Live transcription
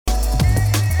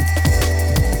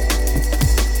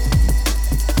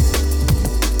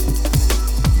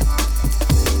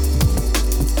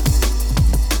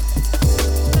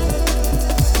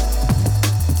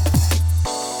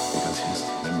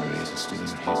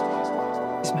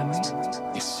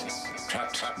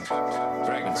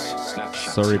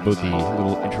Sorry about the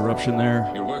little interruption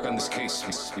there. Your work on this case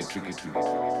must be a tribute to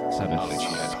Just had knowledge you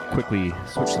to had. quickly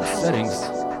switch some settings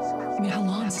I mean, how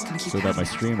long is this going to keep so that my happening?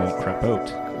 stream won't crap out.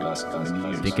 The last how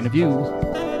many years? Thinking of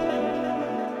you.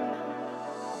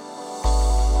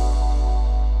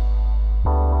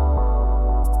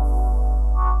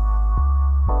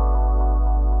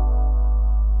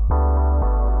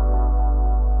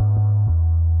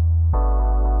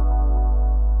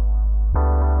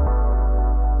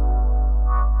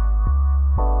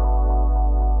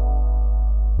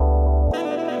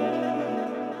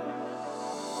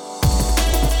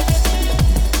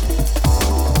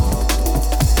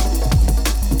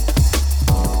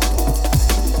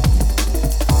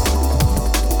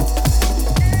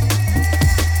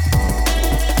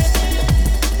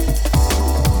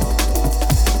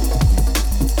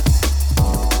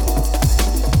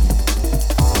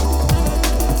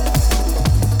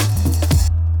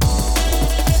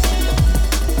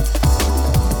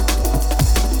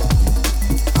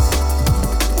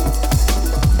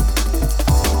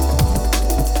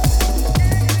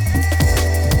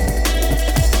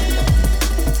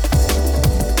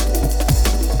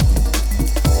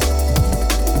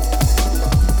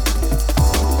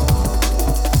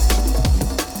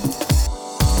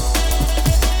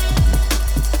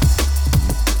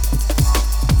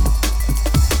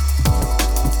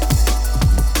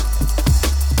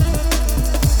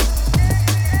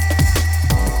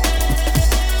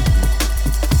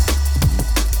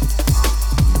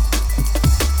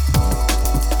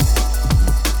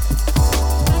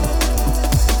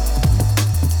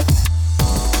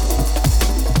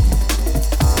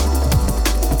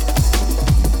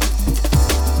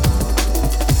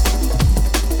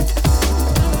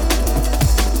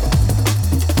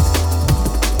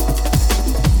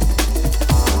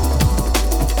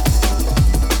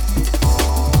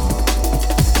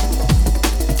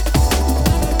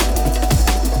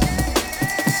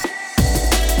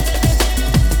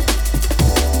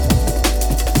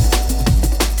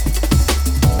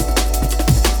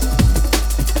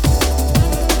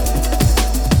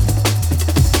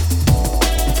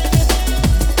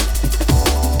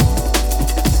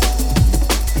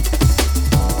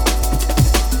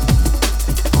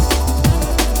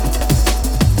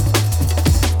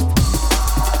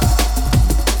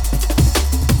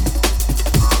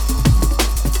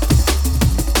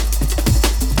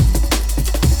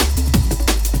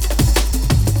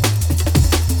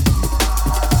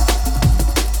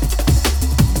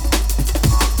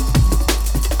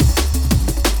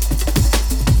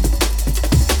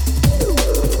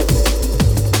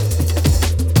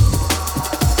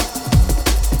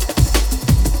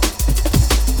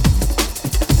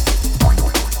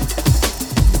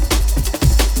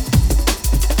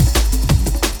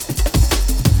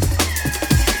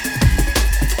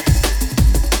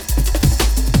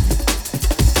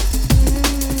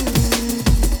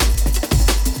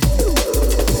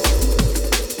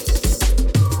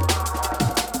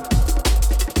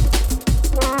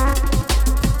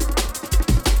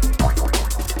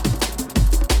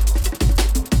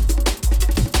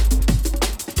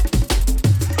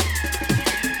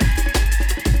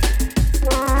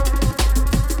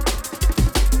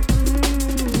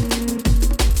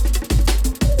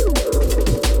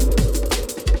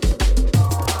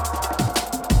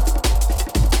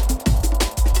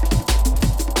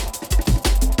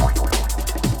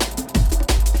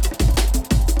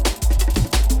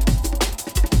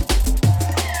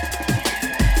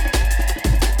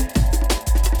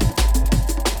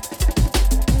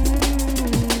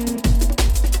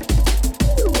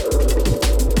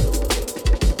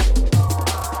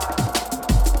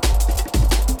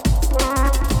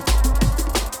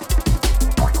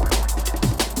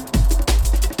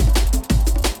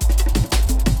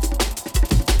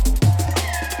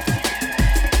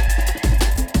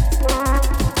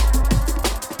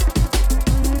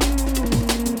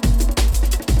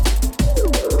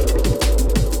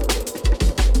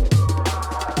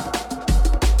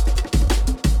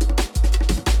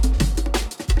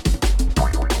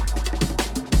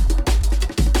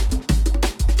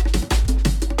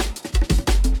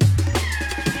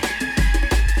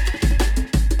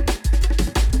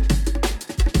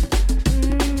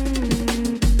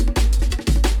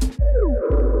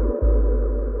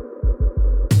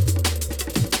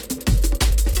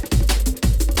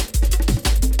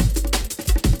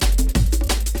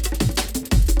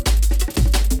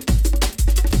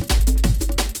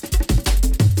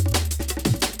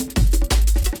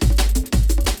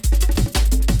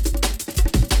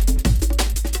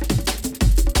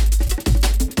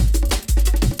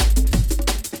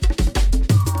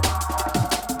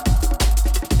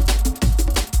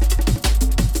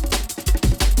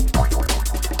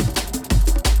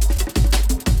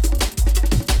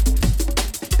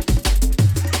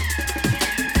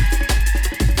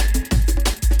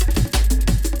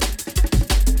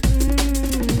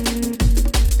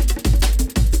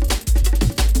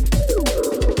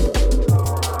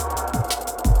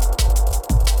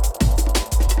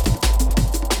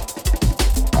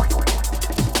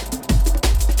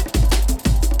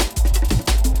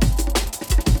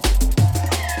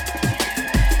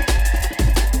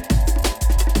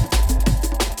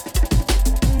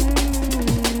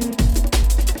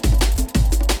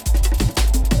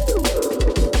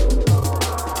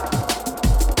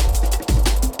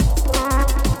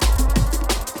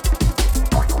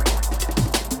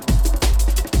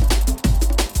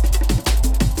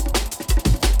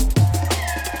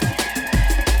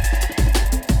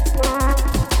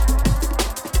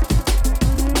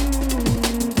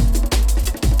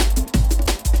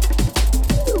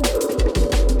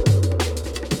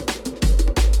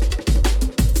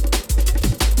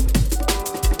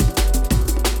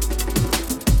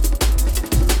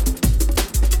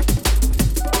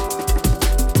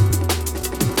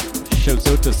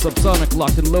 Subsonic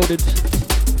locked and loaded.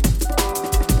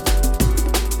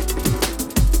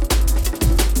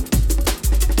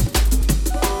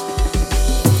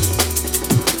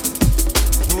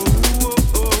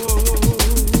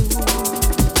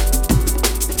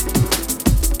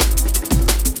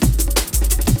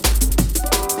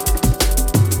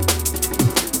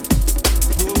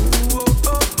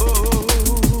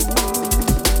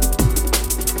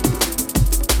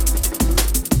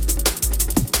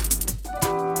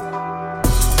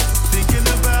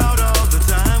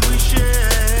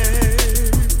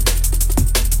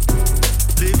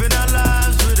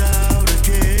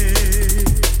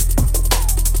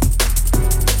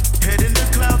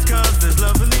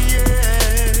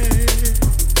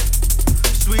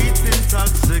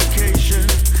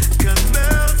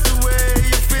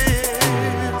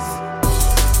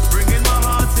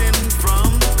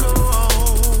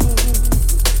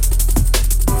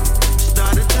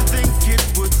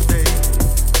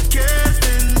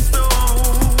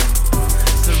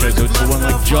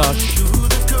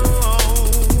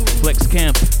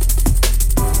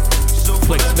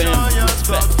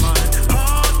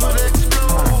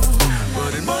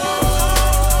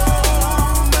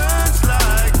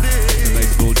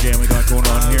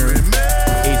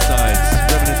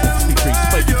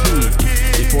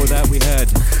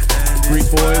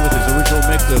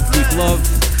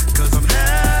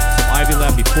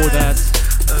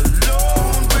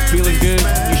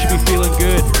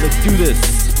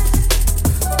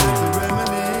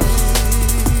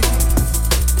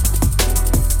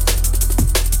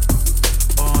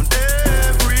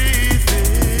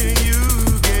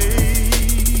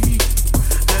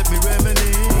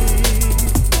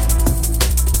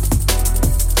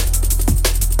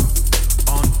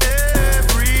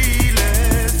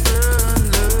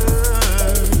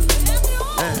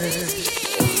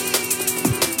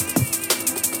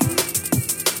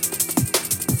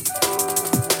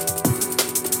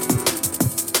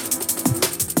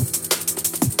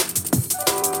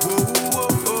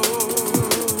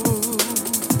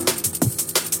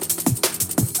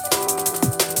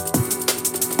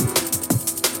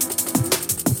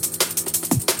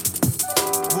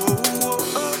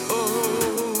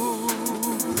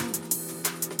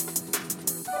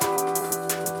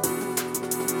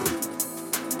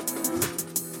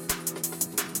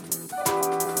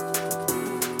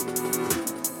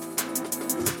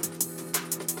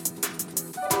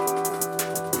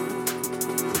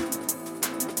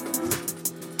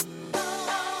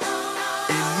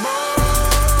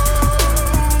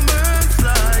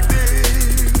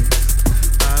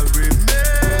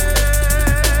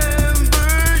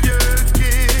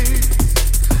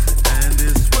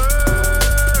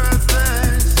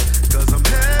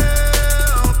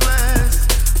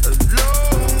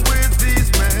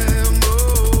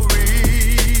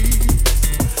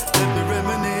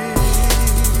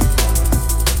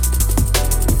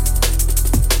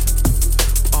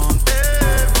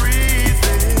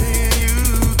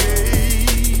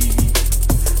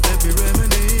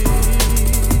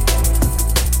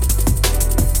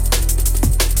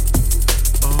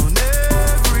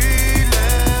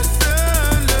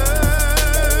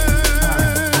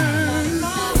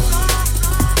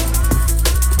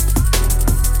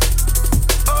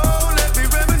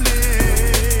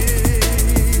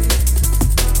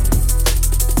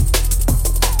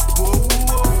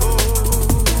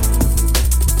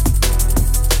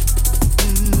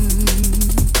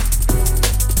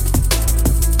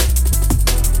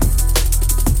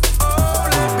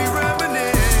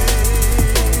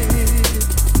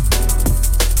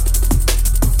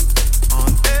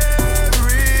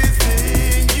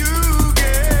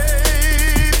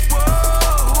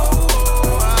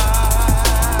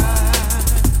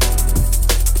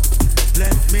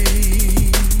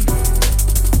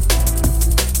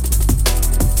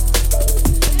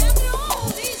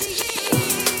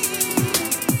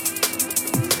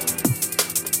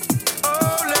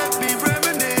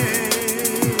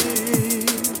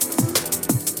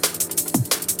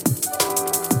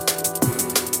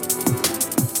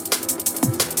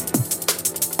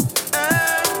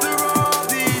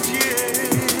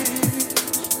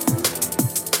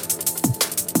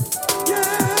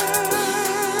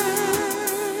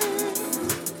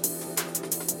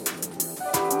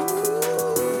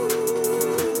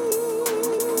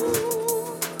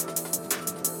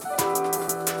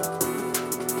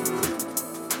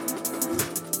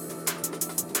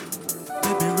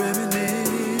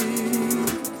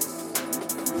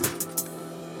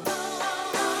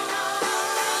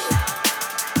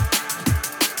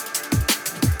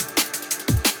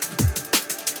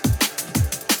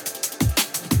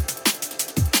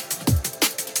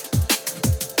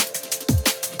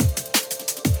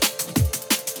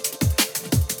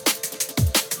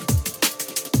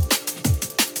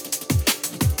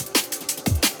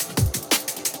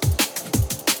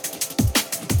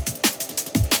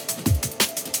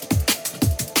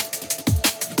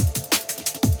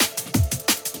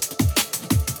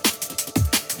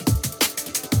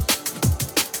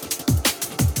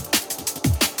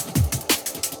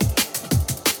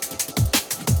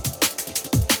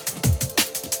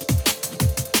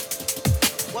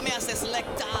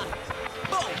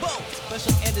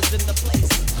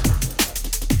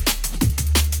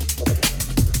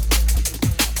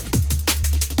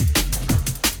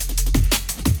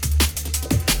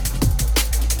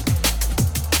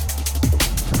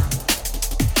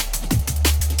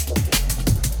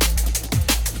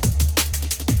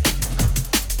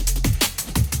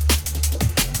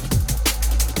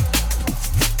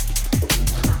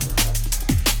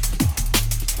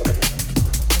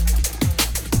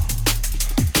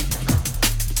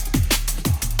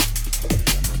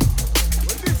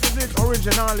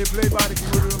 only played by the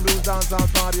King Rhythm Blues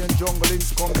Dancehall Party and Jungle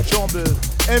Links come trouble.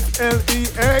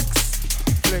 FLEX,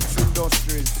 Flex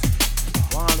Industries.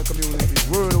 One of the communities,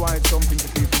 worldwide, something to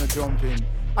keep in a jumping.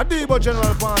 A Debo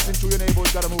general passing through your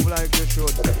neighborhood, gotta move like you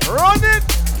should. Run it!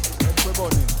 Let's go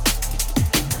bunny.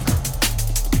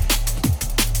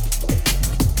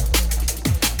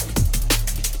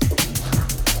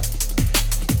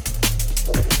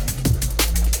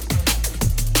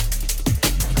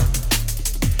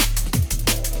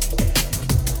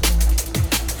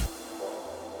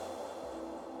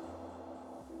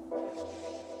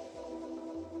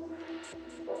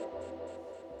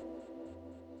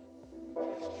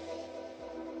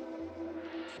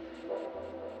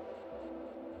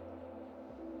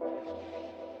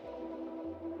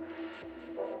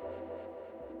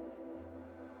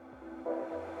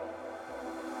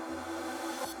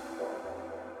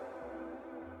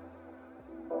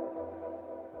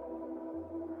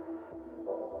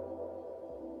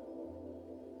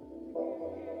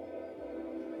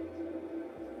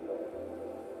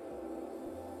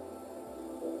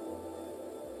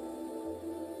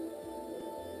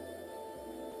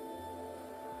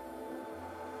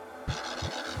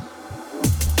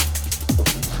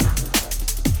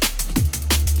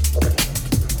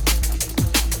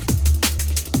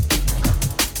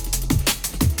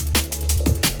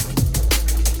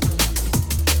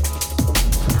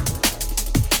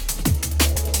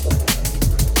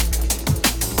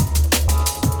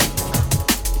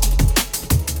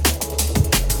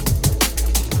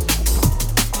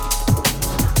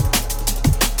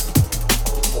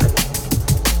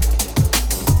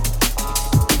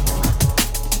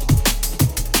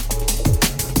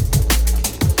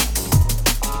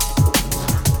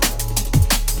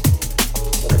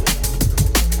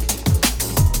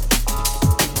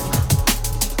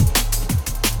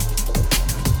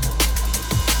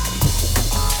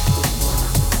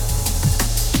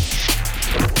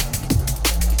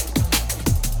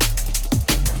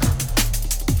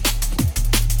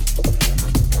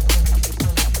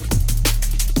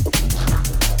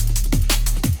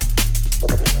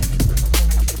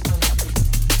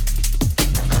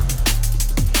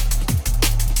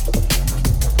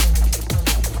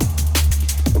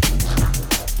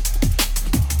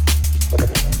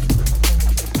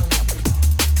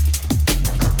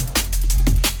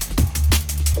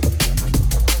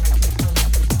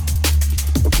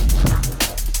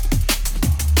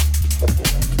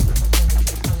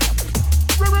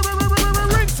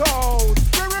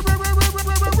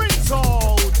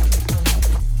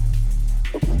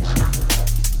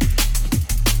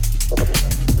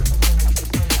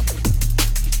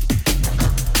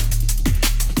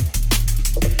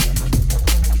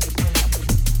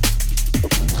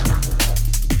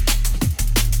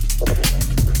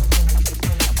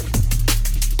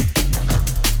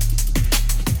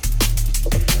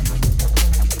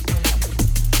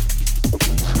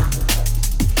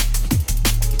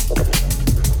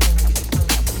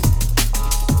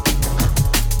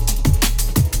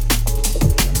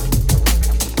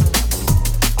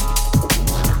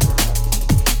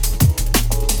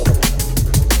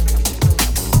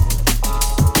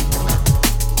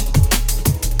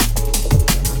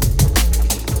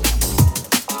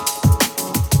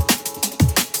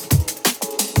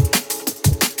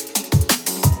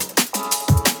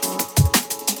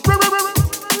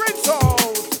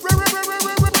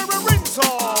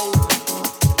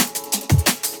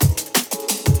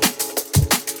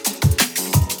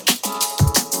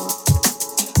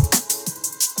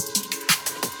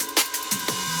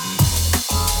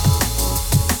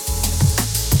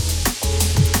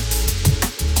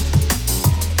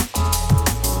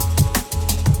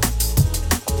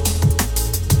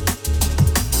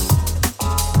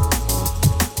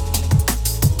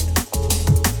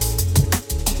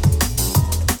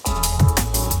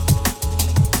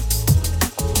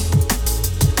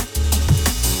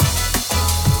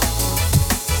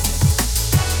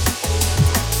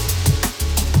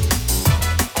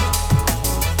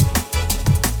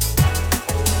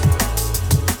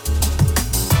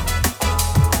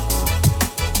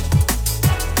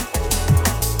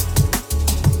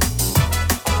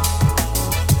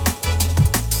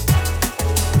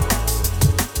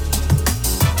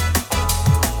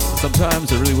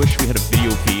 Sometimes I really wish we had a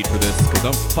video feed for this, because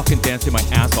I'm fucking dancing my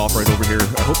ass off right over here.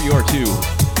 I hope you are too.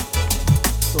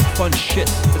 Some fun shit.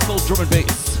 It's a little drum and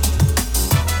bass.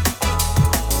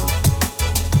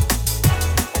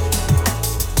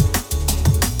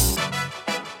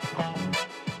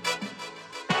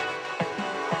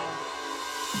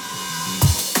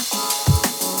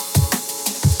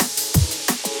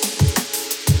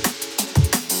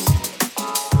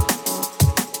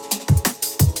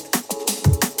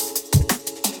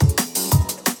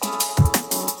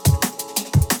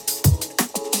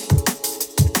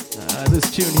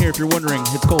 tune here, if you're wondering,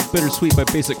 it's called Bittersweet by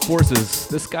Basic Forces.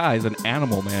 This guy is an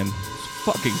animal, man. It's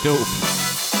fucking dope.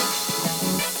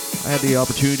 I had the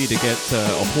opportunity to get a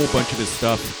whole bunch of his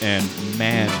stuff, and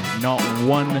man, not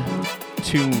one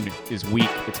tune is weak.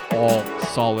 It's all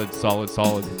solid, solid,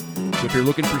 solid. So if you're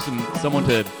looking for someone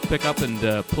to pick up and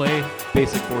play,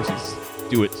 Basic Forces,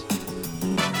 do it.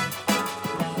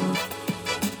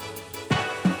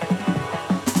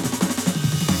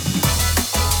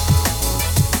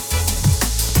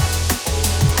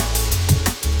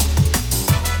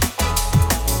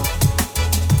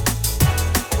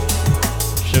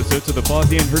 Shouts out to the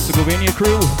Bosnia and Herzegovina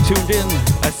crew tuned in.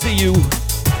 I see you.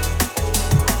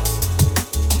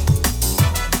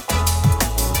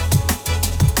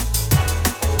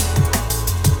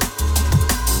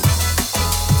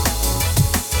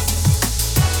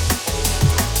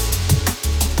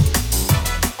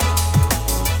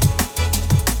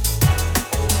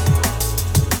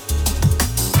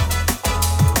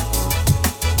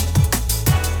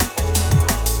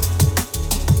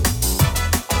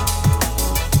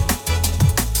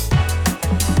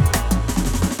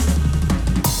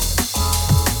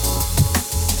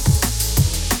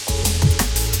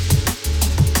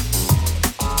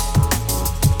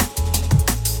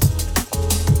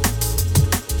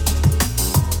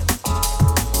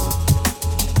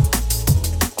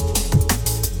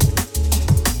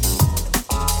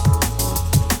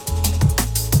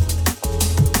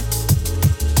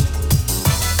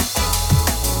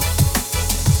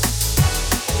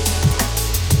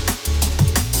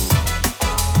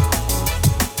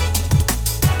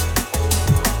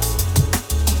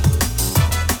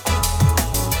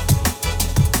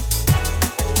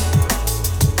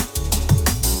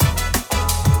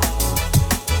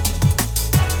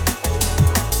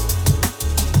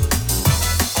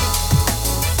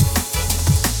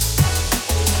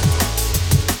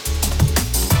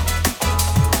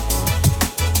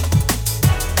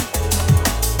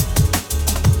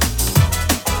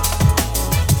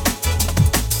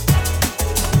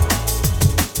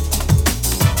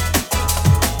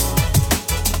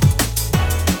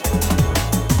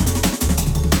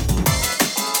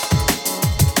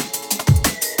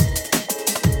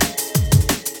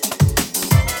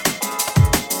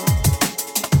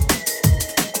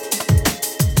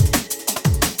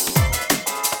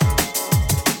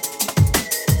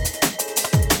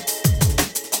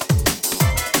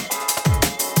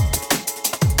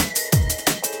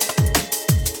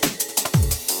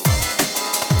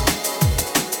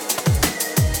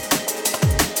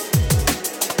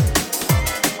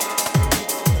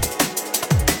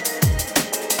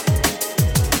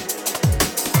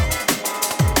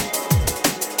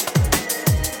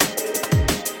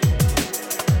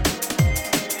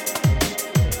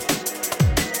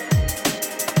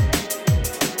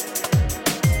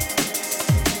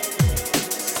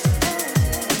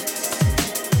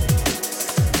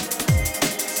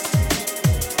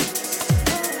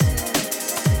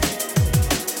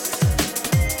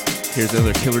 Here's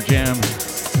another killer jam.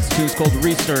 This tune's called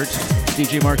Restart.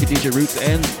 DJ Market, DJ Roots,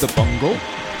 and The Bungle.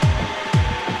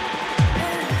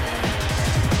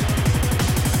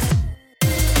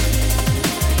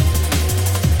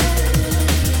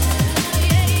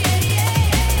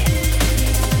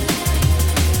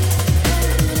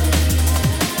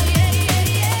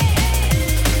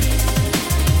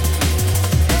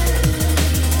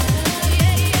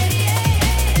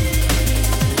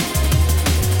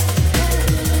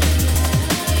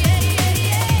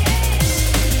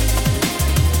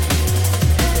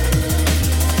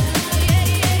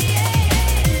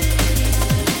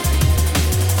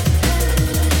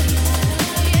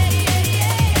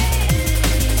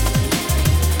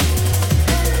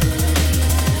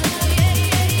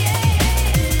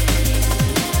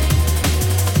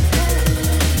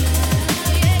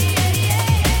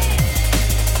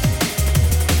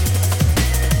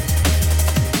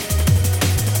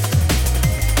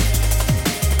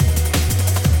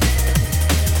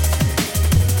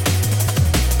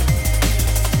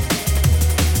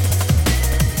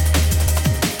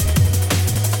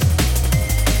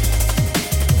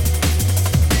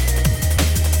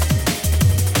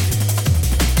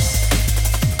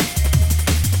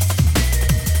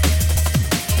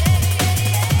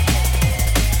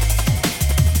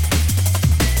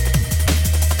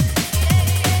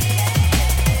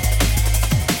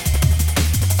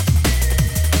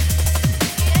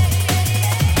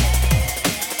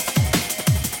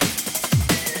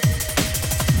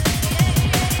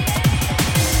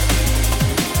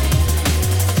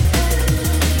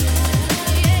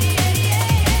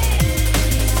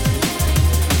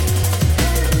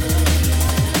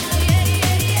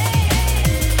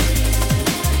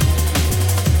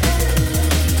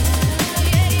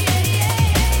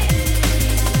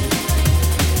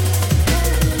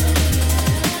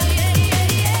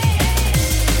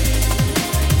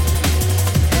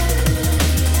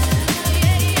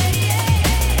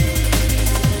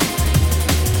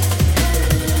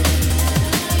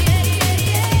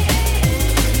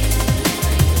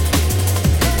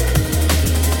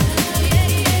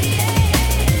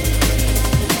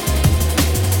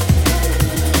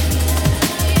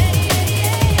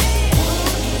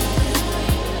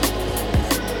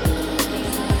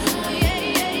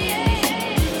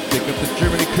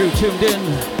 crew tuned in,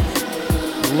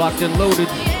 locked and loaded.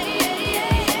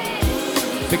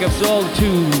 Big ups to all the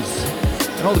tunes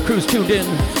and all the crews tuned in.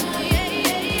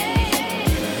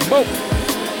 Whoa!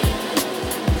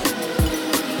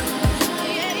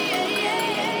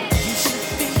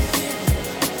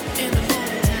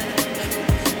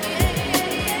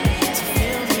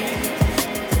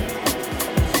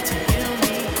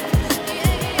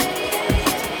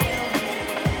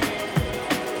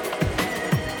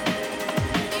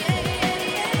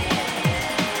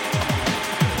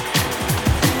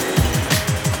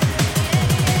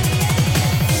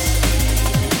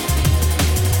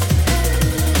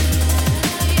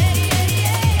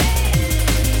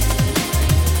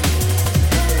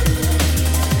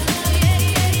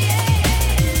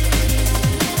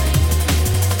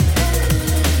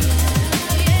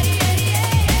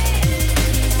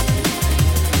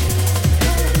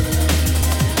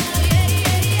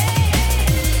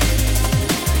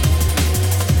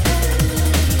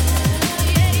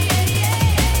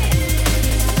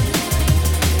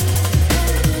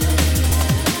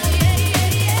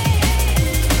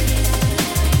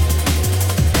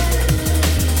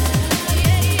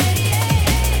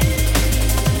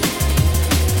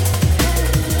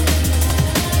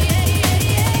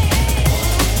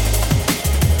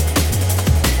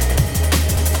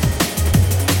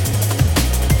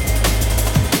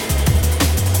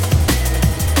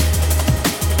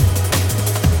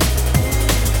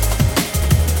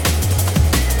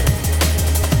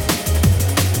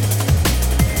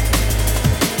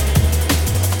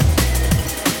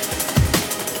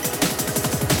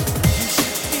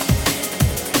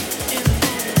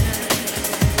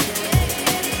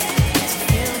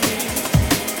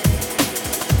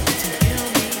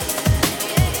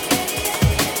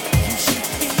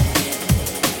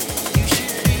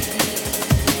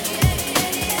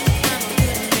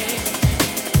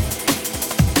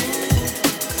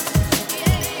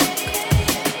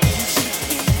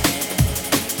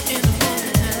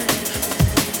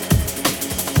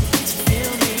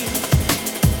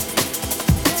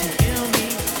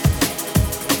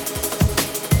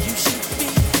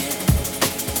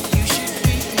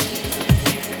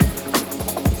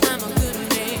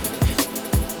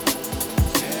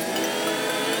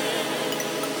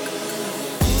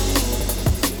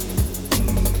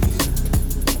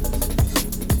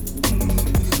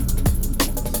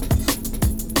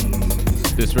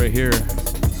 This right here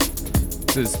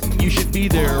says "You Should Be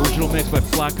There," original mix by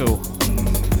Flacco.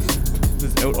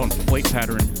 This is out on Flight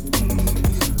Pattern.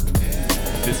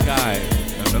 This guy,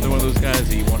 another one of those guys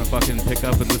that you want to fucking pick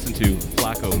up and listen to,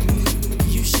 Flacco.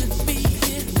 You should be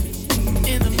here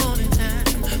in the morning time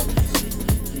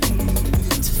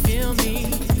to feel me,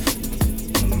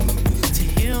 to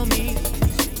heal me.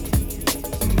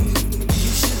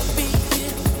 You should be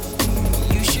here,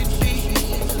 you should be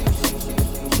here.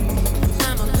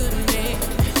 I'm a good man.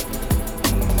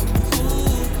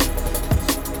 Ooh.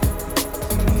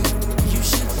 You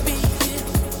should be here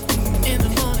in the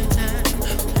morning time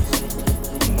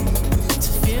to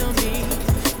feel me,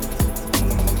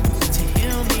 to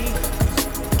heal me.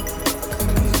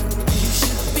 You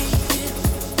should be here,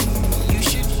 you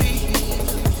should be here.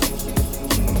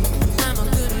 I'm a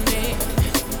good man.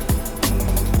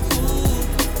 Ooh.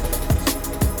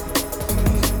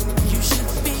 You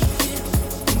should be here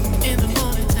in the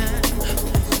morning time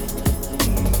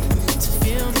to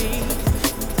feel me,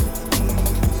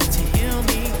 to heal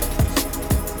me.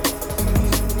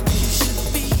 You should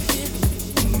be here,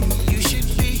 you should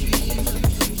be here.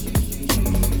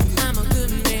 I'm a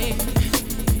good man.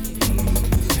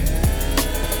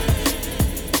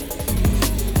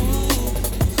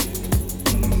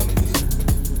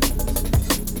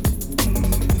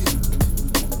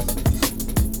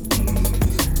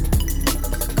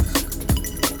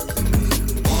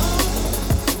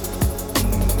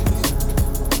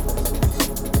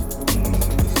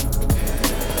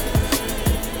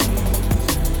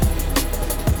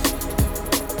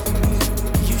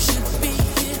 You should be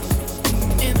here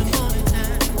in the morning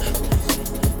time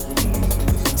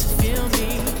to feel me.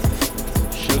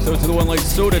 Shouts out to the one like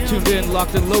Soda, tuned in,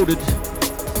 locked and loaded.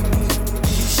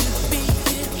 You should be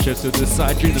here. Shouts out to the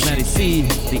Side Dream, the Matty C,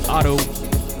 the Otto,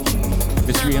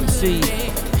 Mystery MC,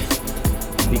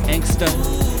 the Angsta,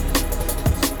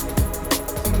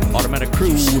 Automatic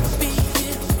Crew. Be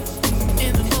here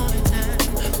in the morning time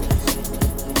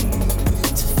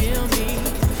to feel me,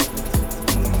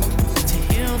 to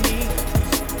heal me.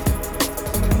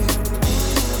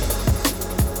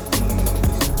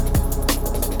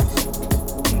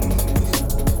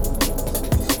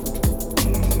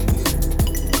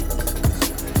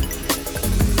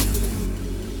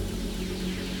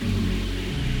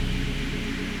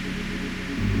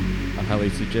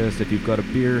 highly suggest if you've got a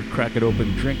beer, crack it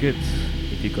open, drink it.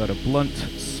 If you've got a blunt,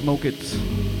 smoke it.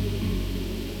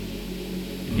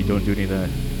 If you don't do any of that,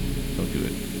 don't do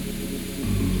it.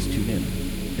 Just tune in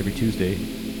every Tuesday,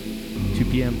 2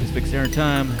 p.m. Pacific Standard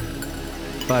Time,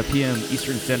 5 p.m.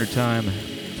 Eastern Standard Time,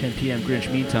 10 p.m. Greenwich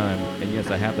Mean Time. And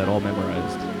yes, I have that all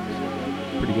memorized.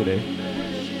 Pretty good, eh?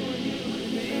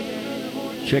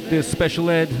 Check this,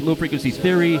 Special Ed, Low Frequency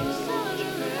Theory.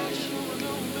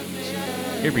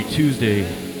 Every Tuesday,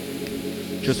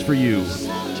 just for you.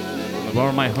 Of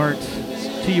all my heart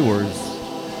to yours.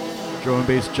 Drum and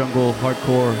bass, jungle,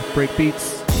 hardcore,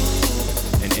 breakbeats,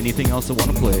 and anything else I want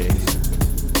to play.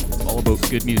 It's all about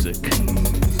good music.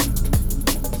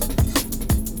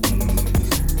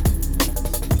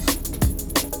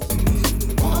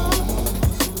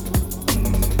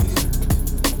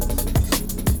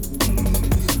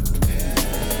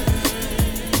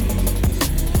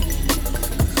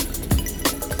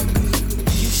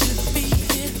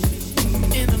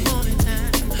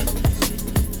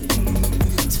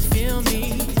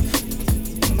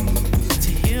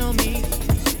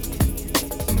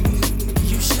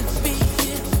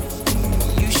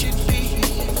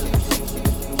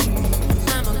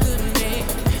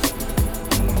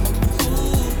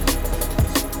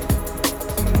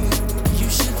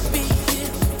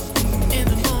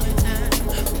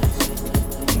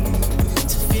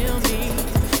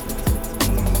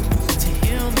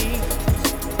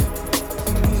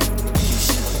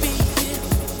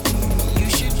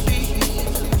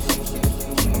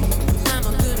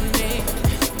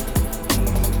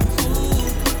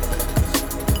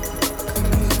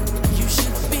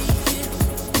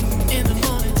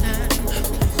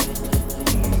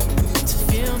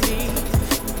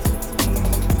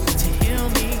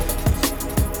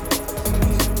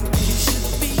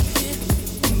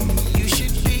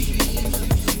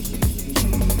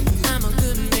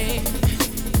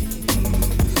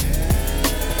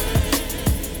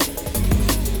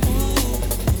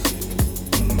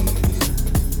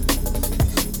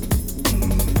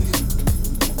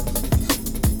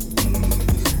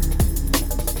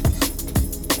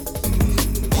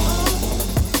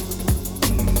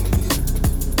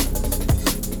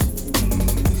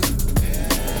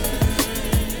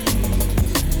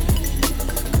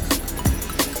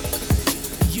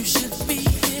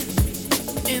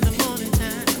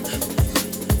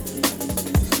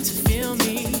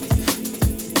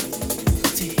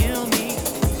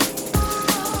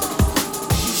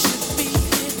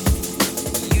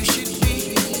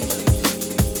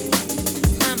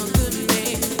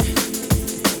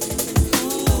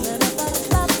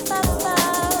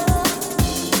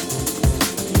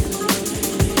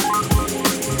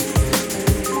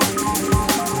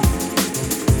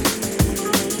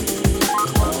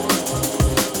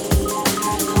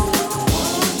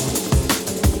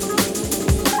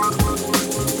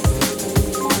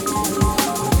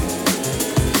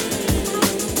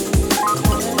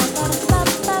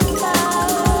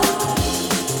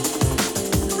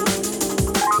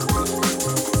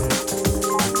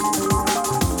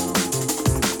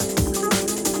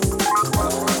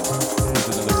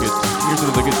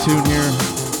 Tune here.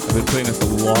 I've been playing this a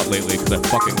lot lately because I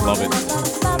fucking love it.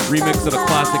 Remix of a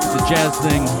classic, it's a jazz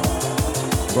thing.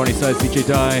 Ronnie Size, DJ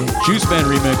Die, Juice Man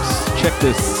remix. Check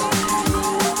this.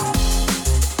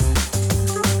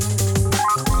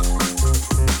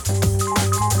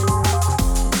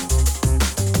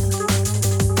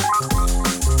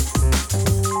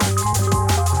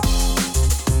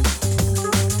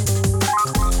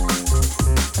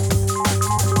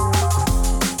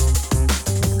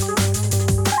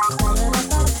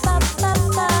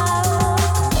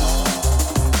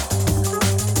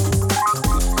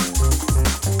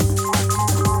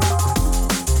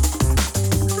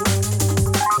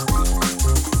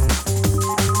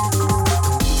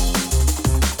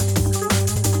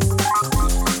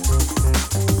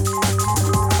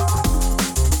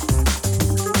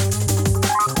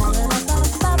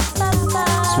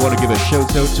 Want to give a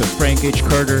shout out to Frank H.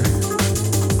 Carter.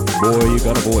 Boy, you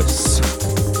got a voice.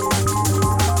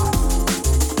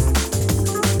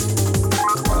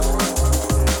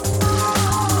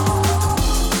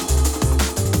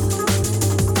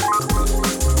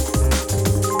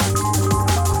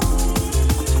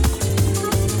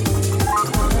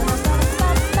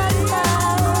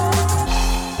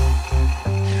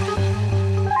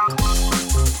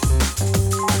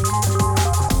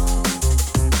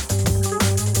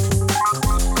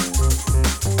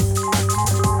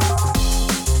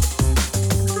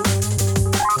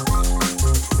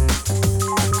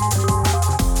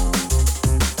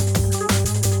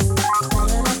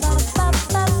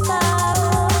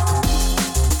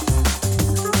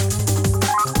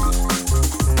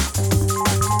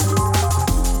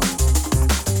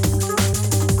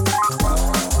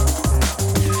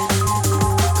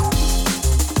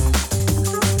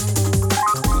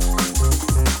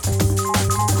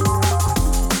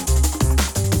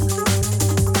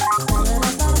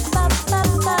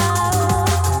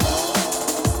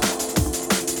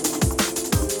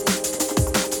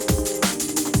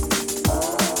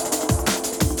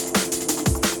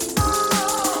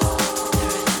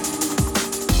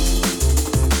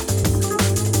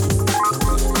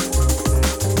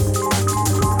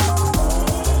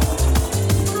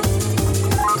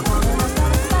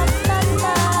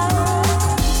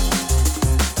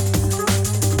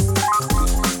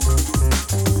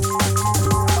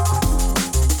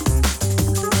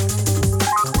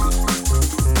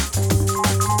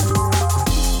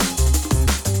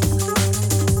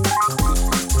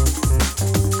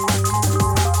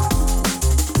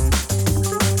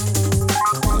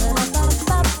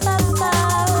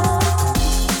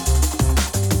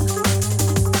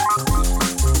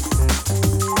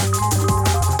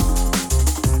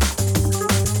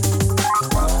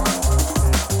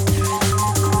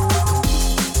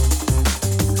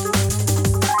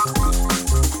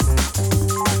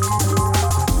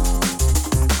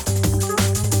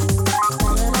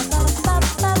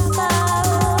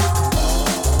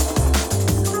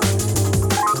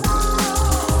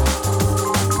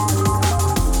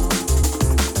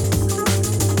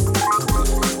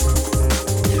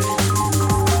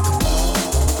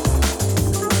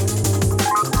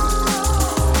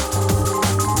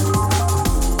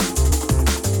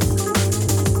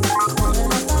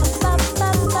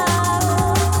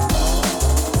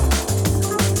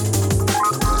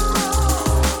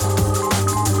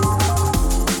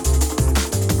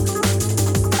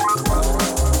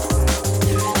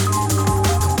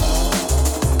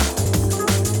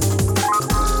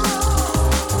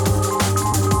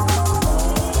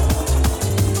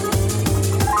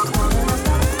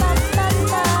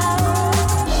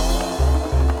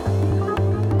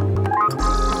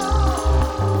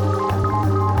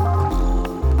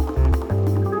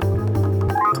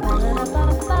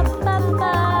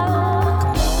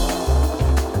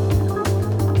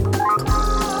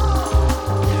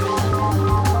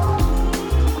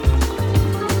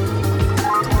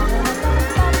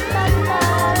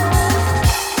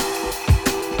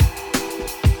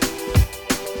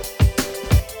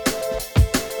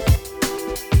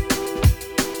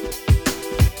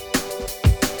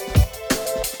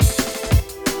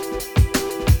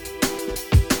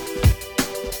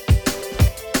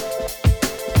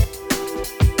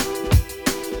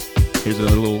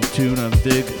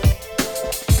 dig.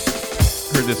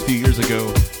 Heard this a few years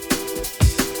ago.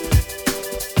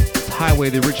 It's Highway,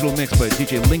 the original mix by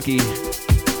DJ Linky.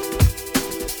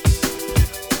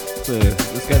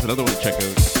 This guy's another one to check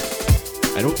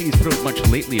out. I don't think he's put out much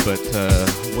lately, but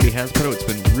what he has put out, it's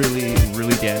been really,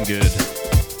 really damn good.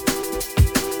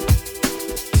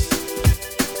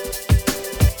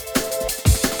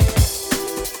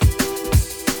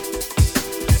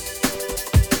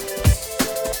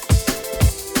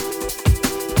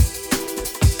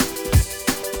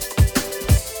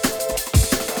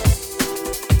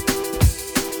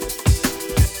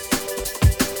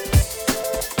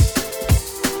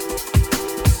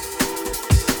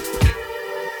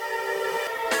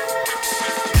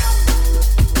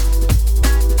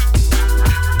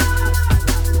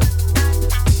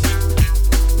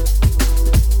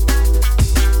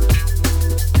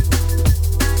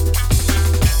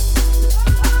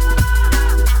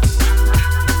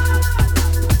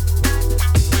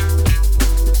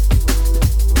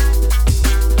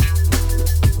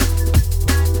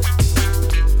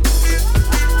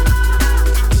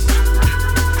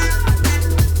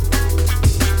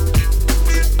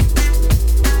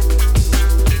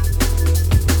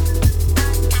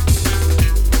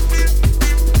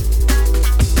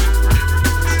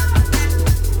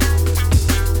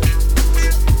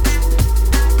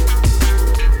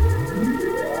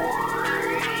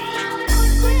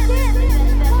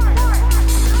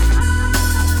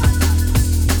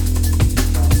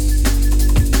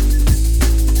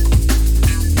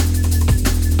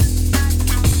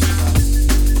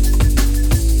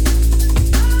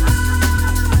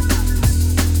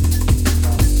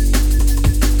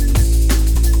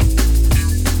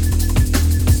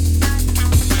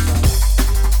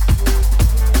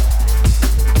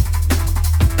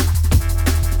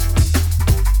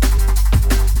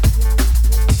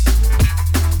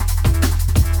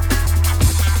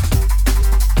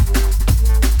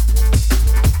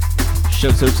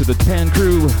 Shouts out to the Japan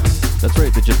crew. That's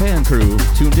right, the Japan crew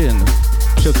tuned in.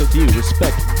 Shouts out to you.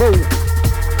 Respect. Whoa.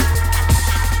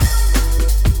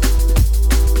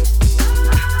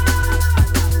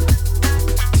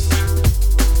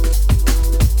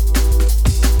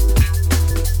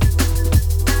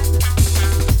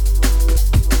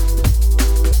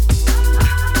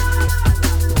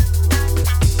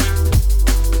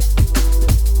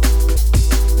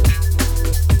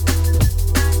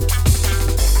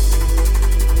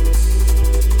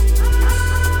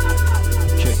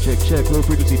 Low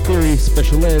frequency theory,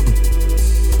 special ed.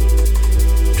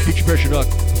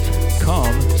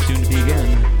 Futurepressure.com, soon to be again.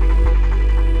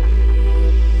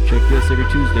 Check this every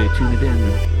Tuesday, tune it in.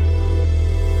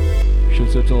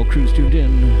 Shouts out to all crews tuned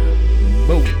in.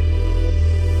 Boom.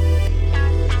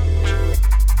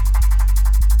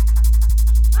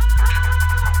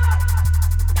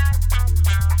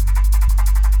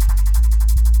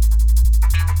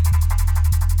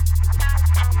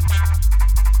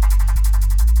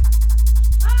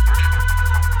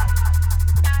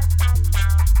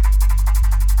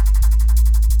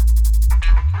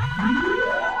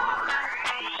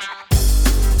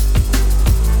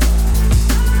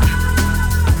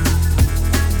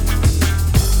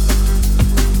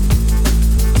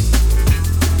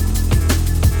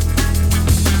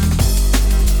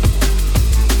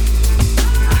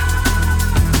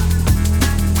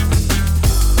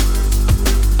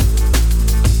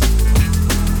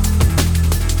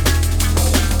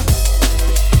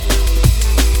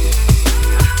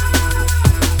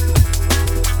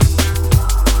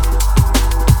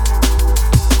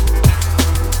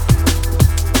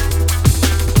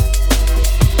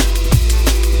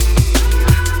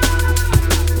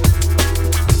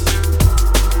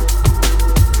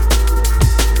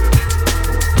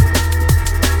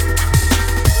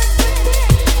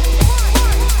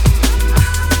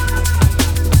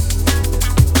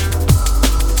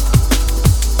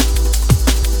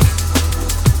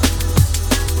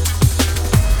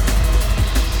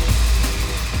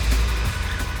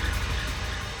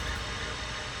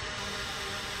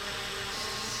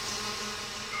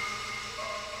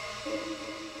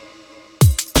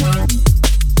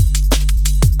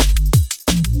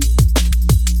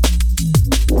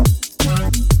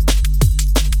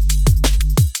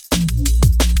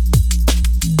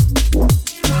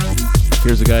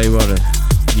 Here's a guy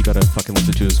you gotta fucking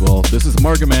listen to as well. This is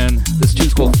Margaman. This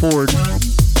tune's called Ford.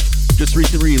 Just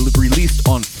recently released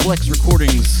on Flex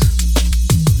Recordings.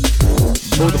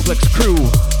 For the Flex crew.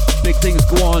 Big Things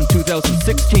Go On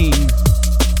 2016.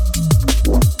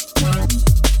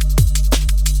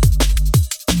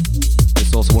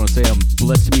 Just also want to say I'm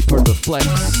blessed to be part of the Flex.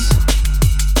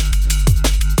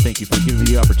 Thank you for giving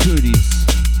me the opportunities.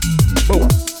 Boom.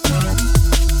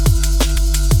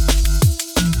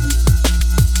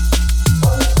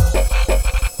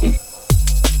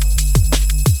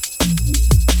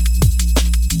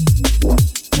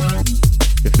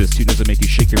 If this tune doesn't make you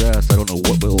shake your ass, I don't know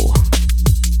what will.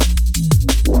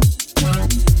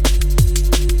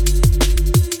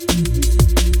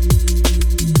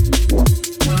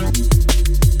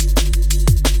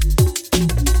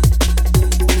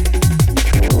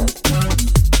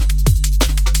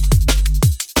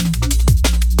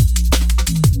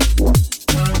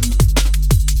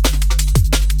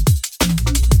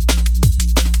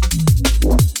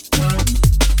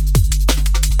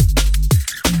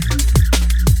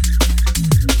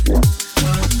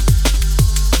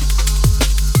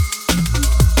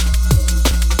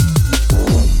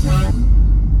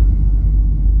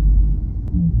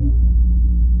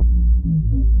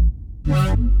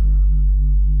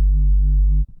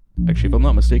 Actually, if I'm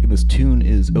not mistaken, this tune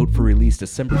is out for release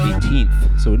December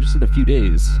 18th, so in just in a few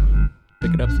days.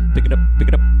 Pick it up, pick it up, pick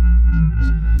it up.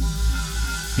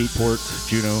 Beatport,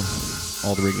 Juno,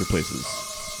 all the regular places.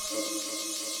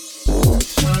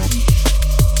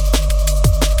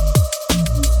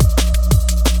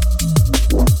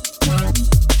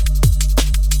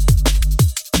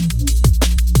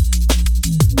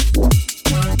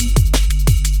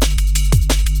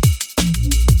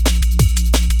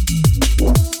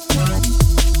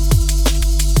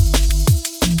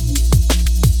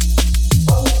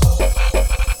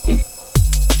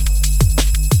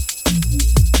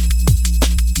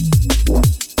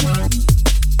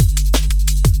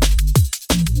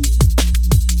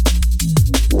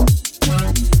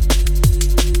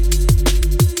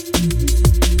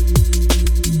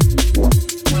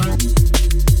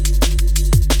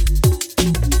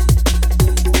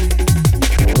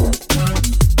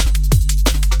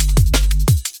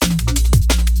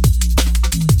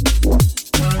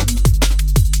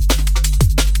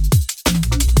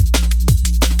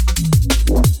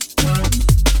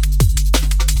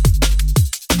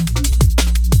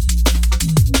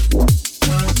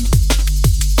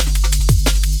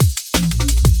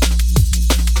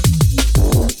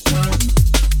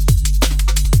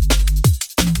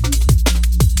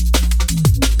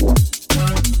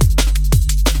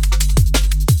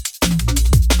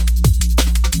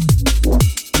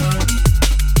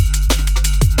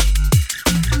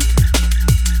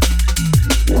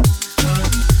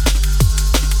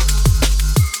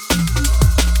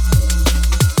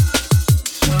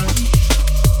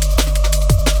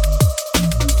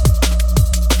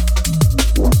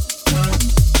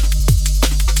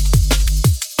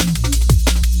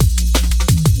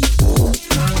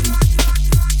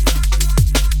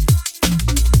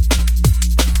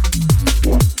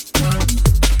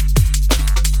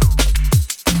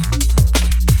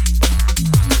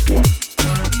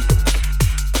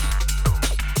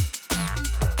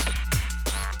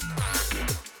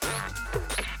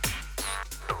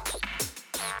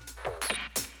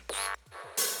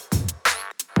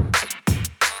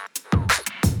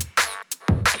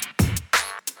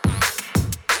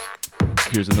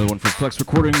 Here's another one from Flex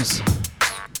Recordings.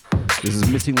 This is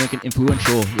Missing Link and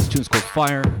Influential. This tune's called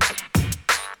Fire.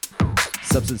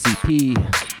 Substance EP.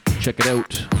 Check it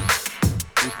out.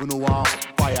 If you know what,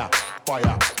 fire,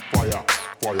 fire, fire,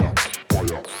 fire,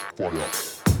 fire,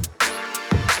 fire.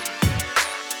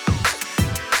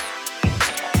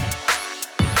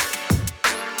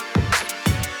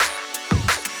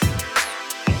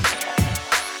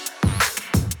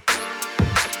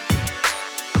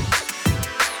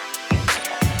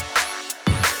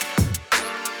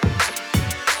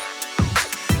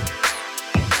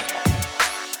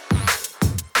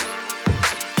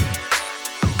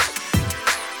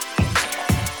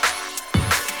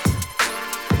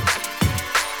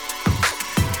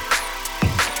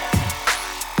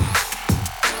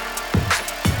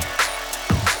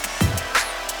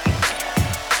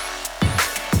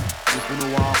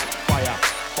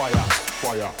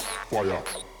 Fire,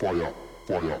 fire,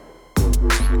 fire.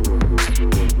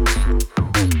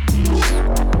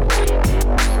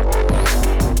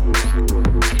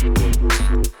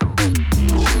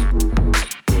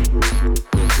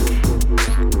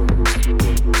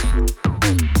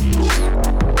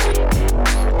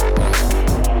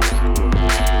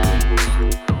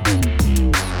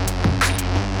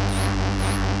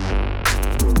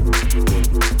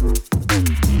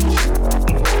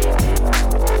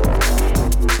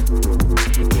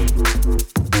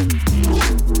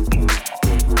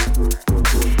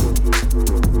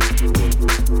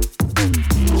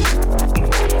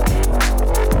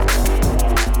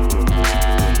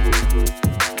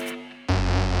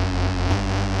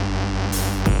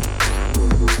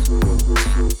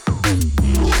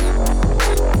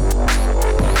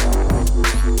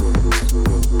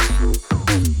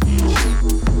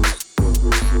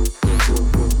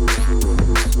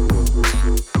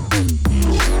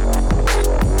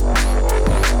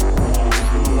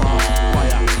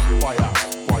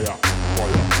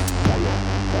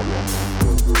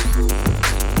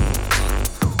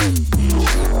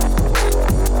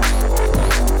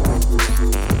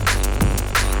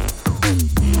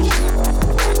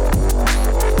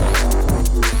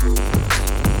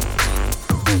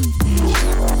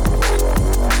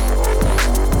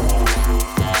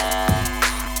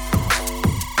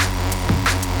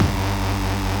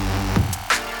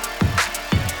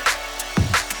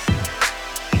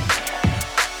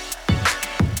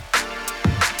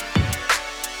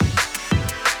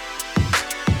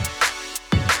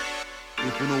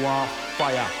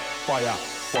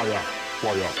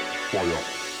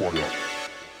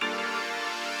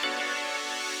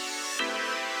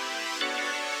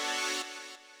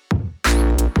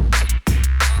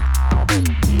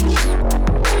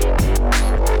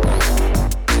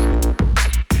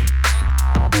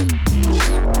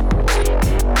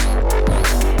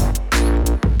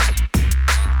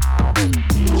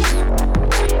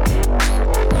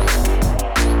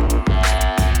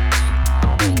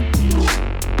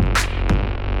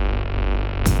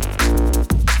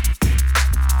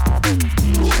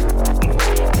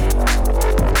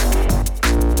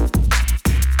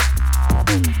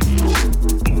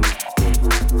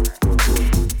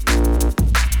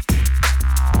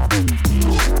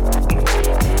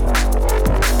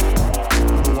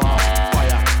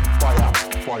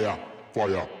 fire,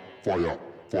 fire, fire,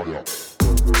 fire.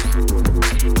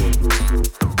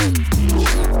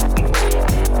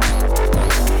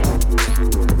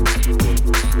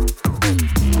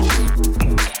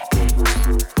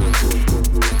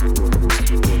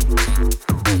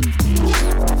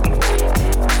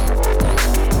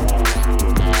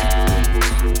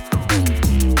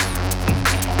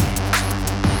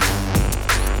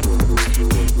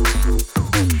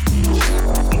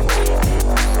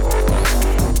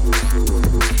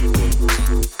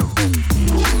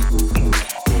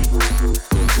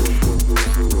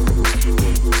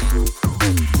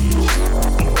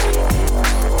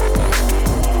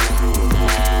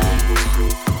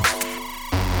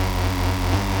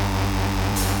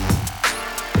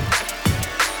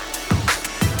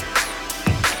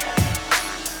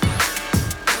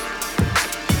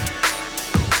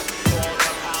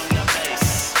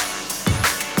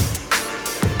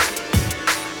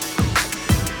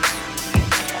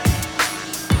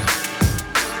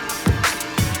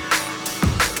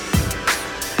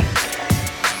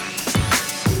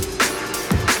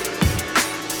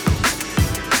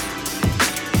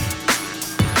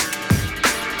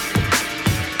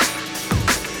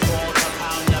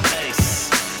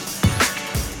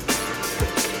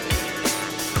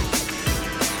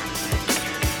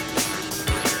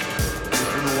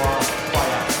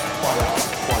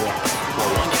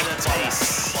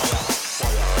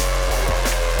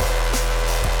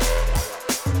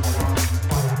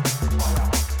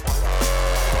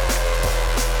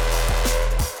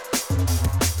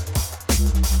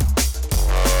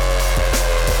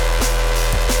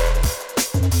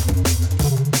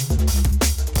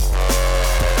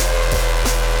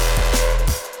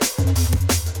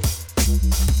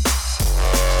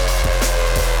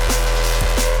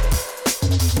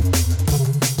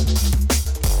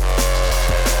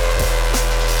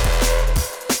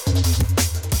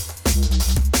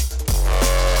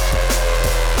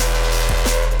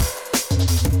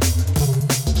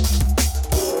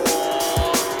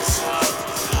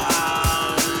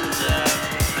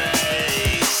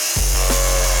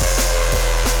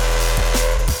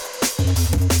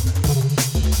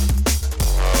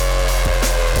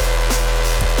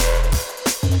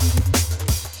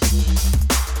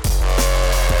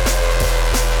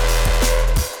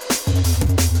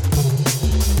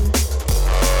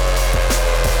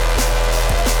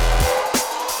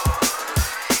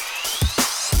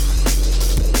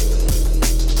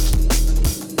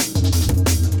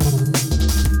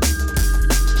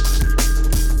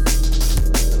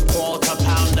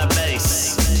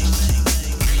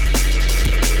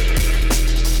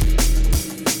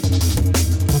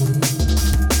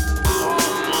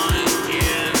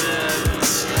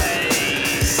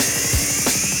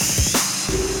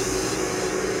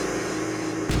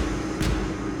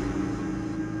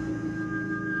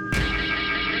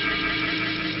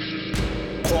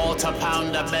 Quarter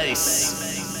pounder bass.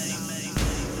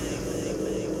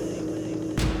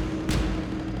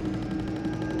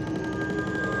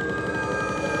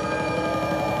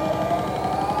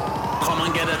 Come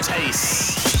and get a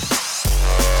taste.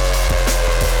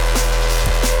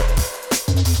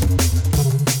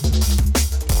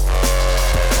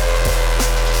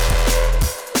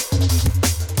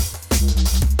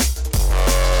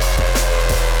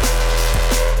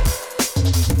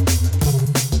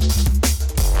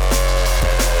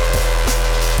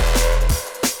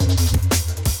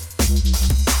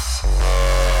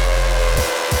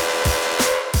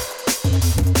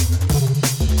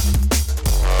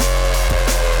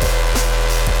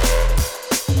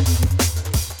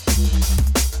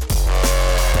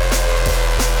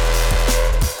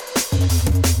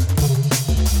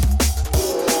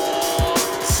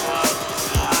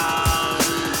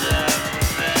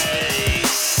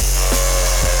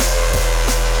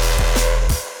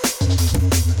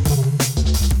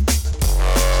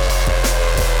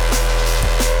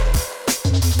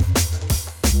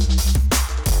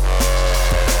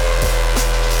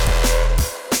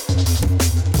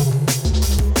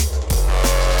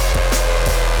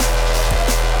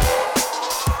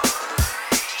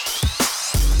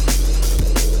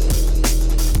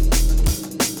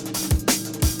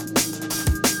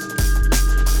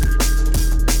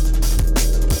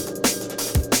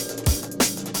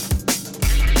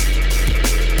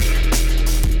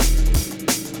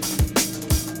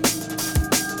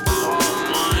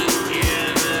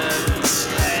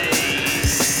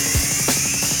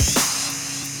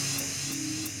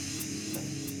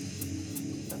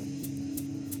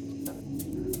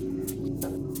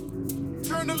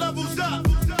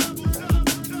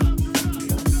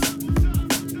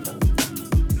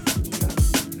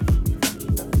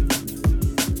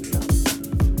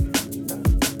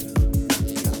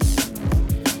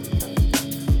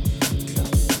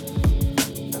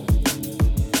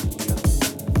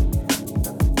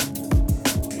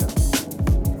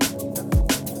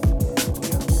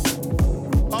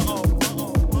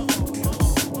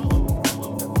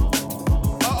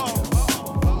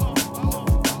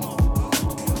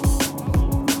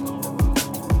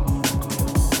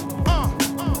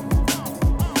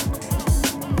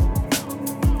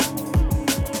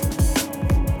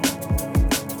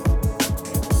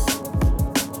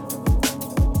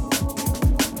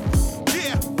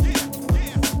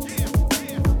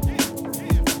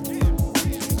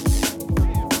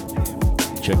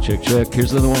 Check, check.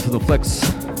 Here's another one for the flex.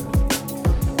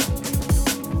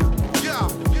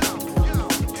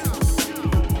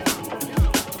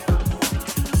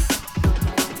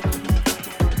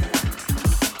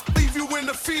 Leave you in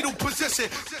the fetal position.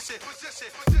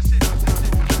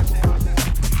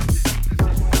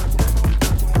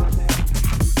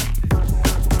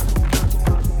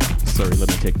 Sorry, let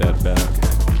me take that back.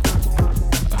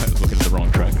 I was looking at the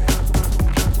wrong track.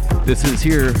 This is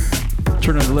here.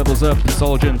 Turning the levels up.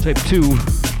 Sologen Type 2.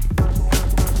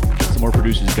 Some more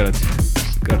producers you gotta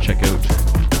check out.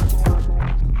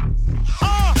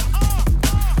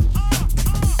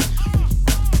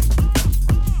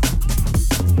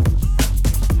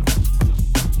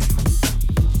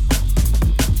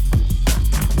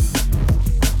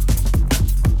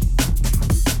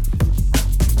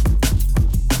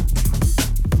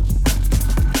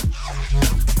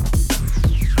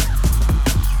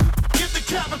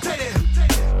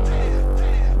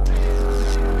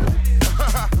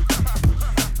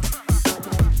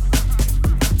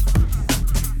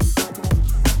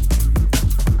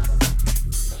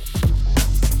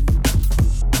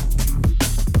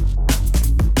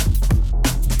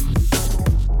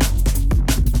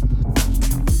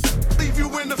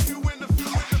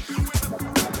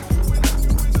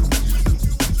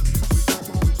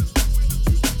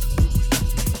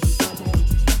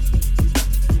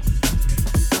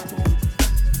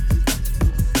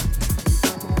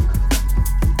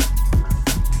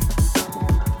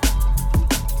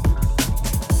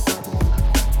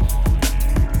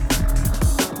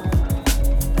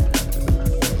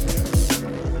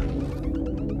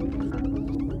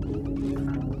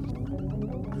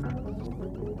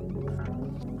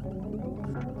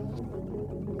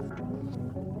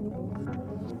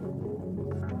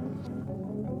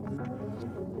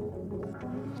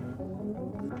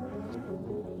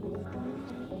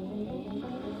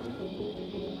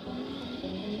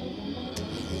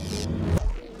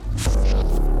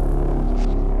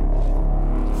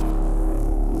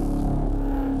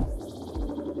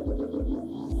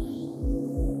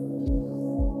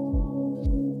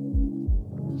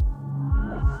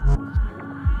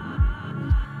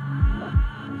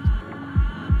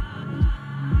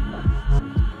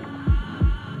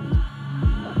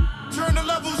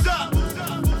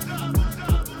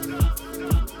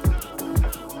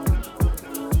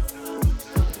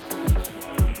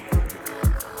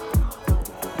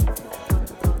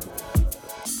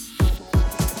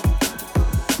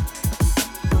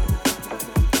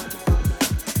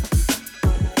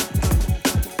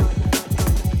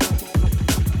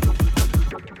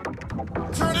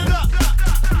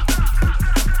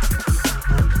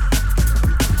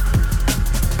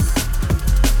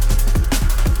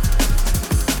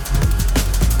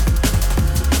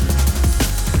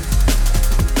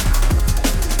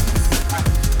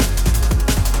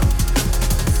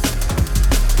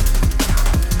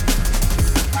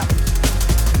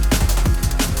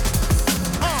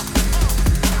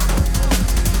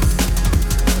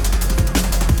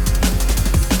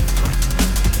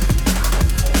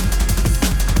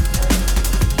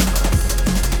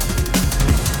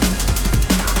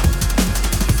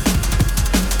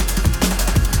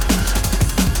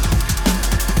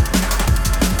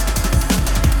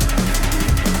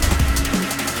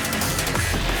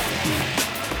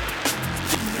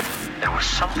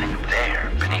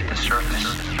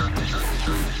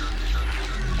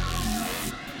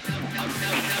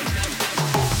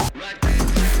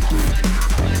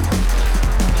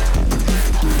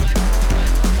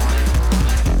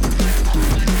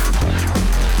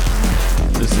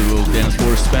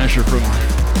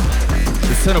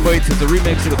 Cenobites is a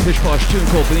remix of the Pish Posh tune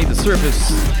called Beneath the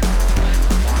Surface.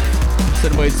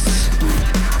 Cenobites,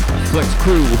 Flex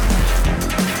Crew,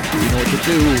 you know what to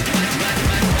do.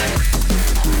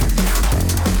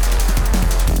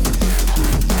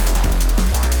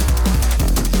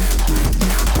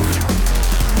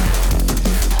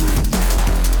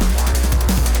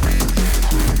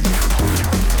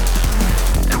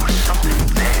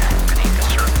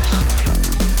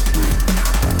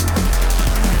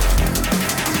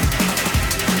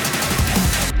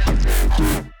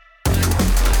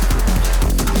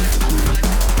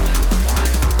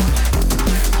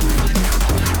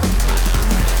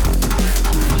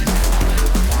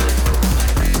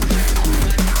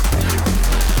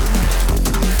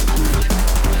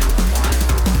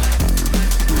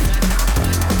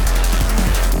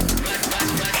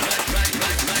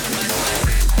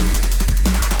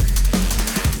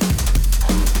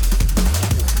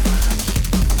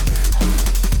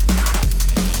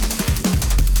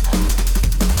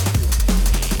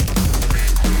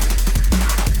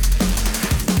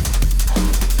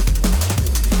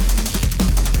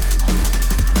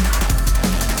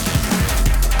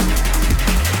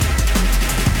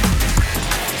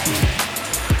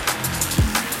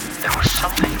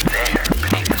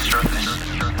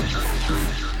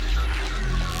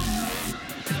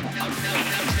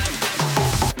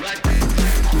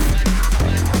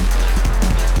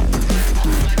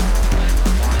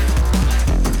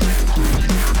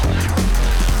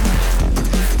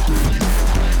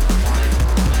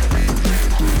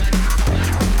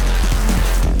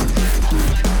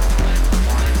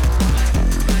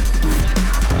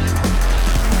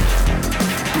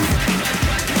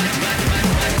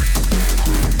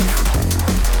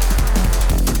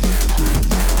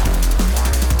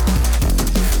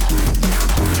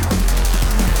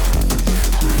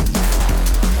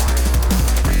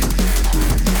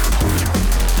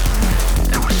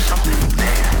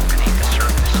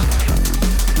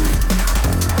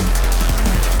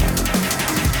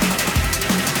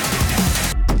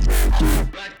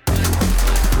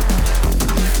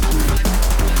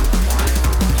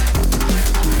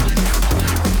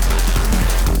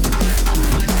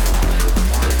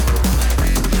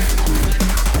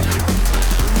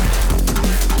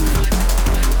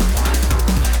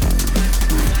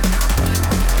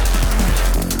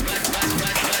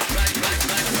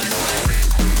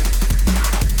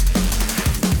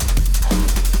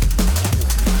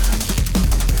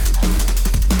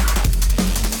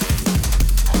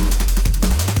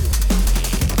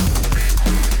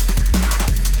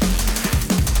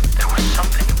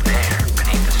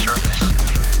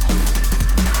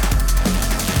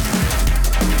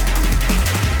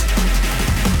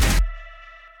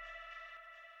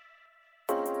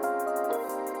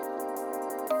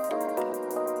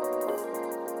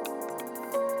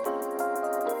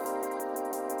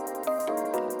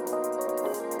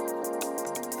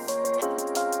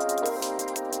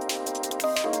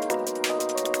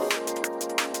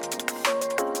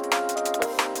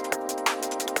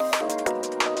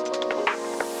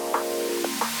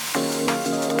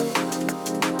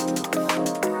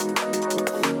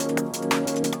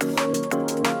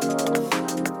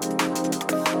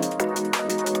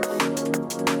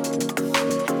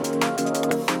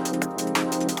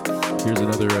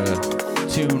 another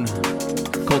tune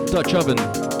called Dutch Oven.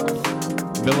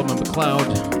 Willem and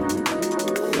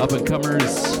McLeod, up and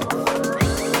comers.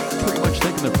 Pretty much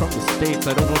thinking they're from the States.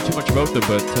 I don't know too much about them,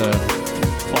 but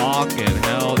fucking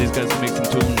hell, these guys can make some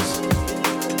tunes.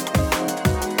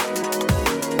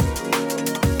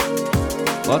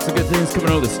 Lots of good things coming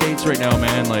out of the States right now,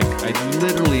 man. Like, I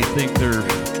literally think they're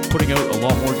putting out a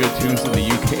lot more good tunes in the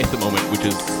UK at the moment, which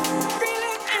is...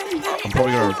 I'm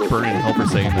probably gonna burn in hell for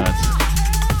saying that.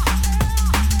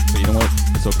 But you know what?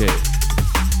 It's okay.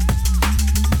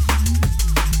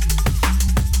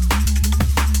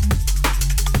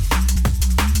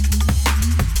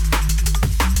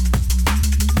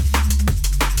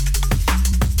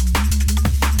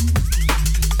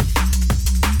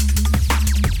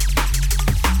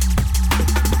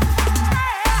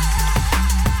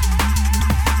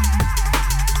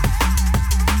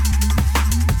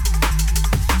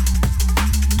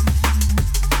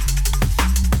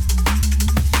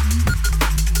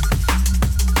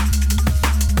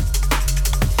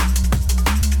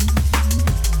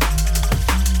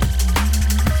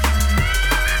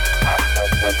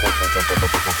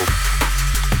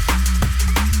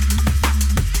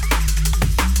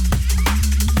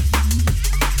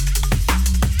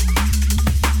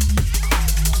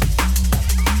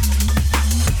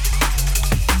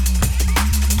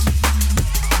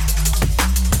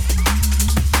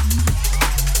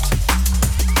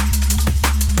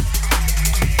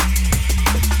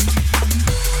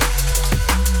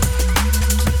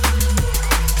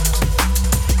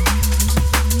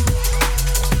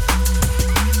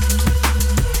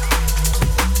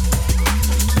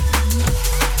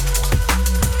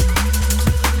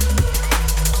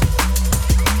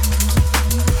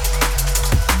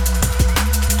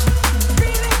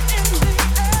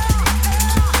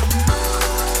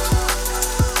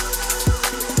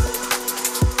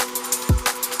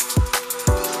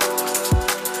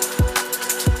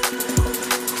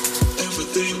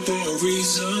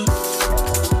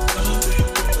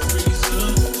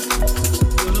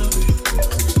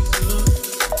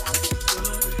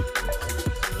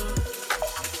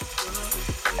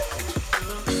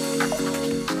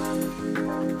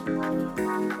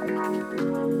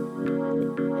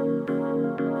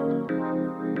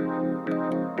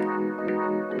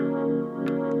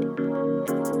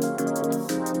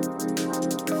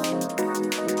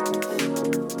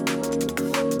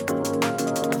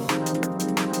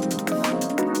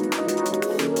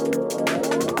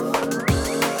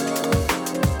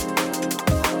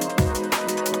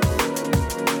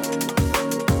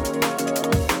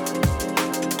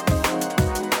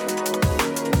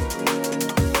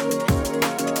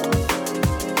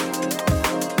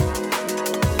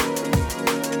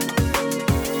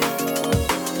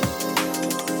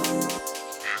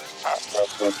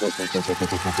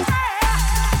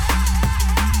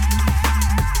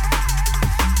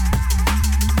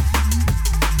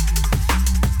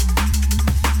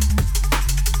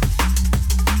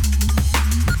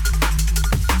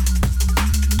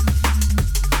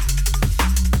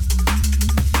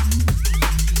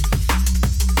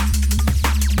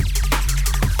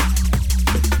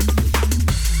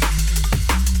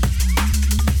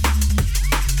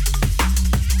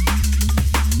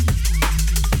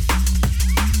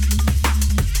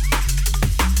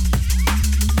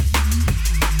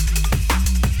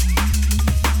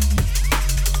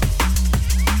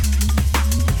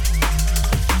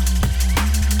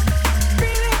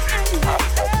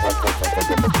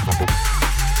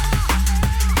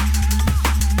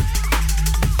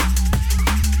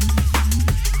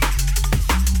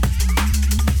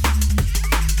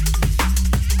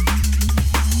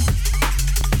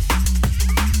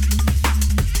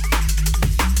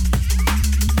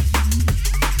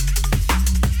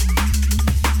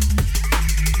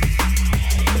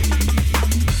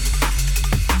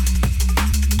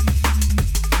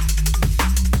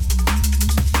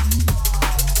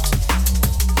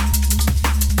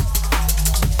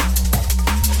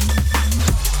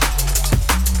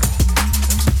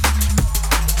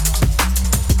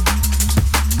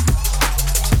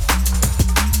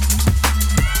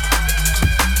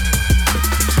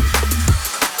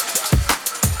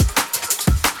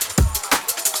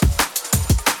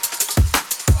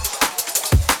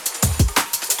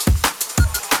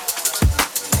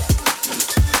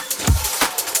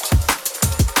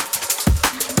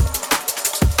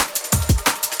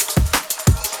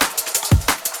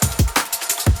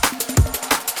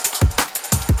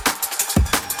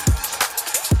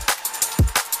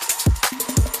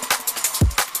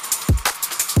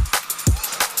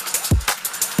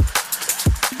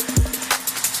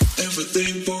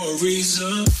 everything for a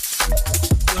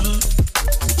reason.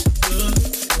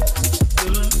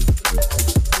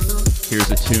 Here's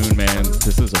a tune, man.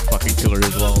 This is a fucking killer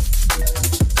as well.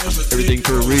 Everything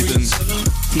for a Reason.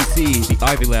 TC, the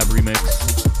Ivy Lab remix.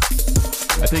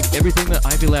 I think everything that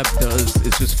Ivy Lab does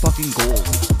is just fucking gold.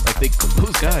 Like,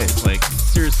 those guys, like,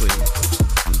 seriously.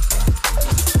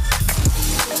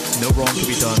 No wrong to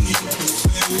be done.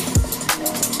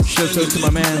 Shout out to my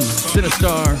man,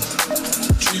 Sinistar.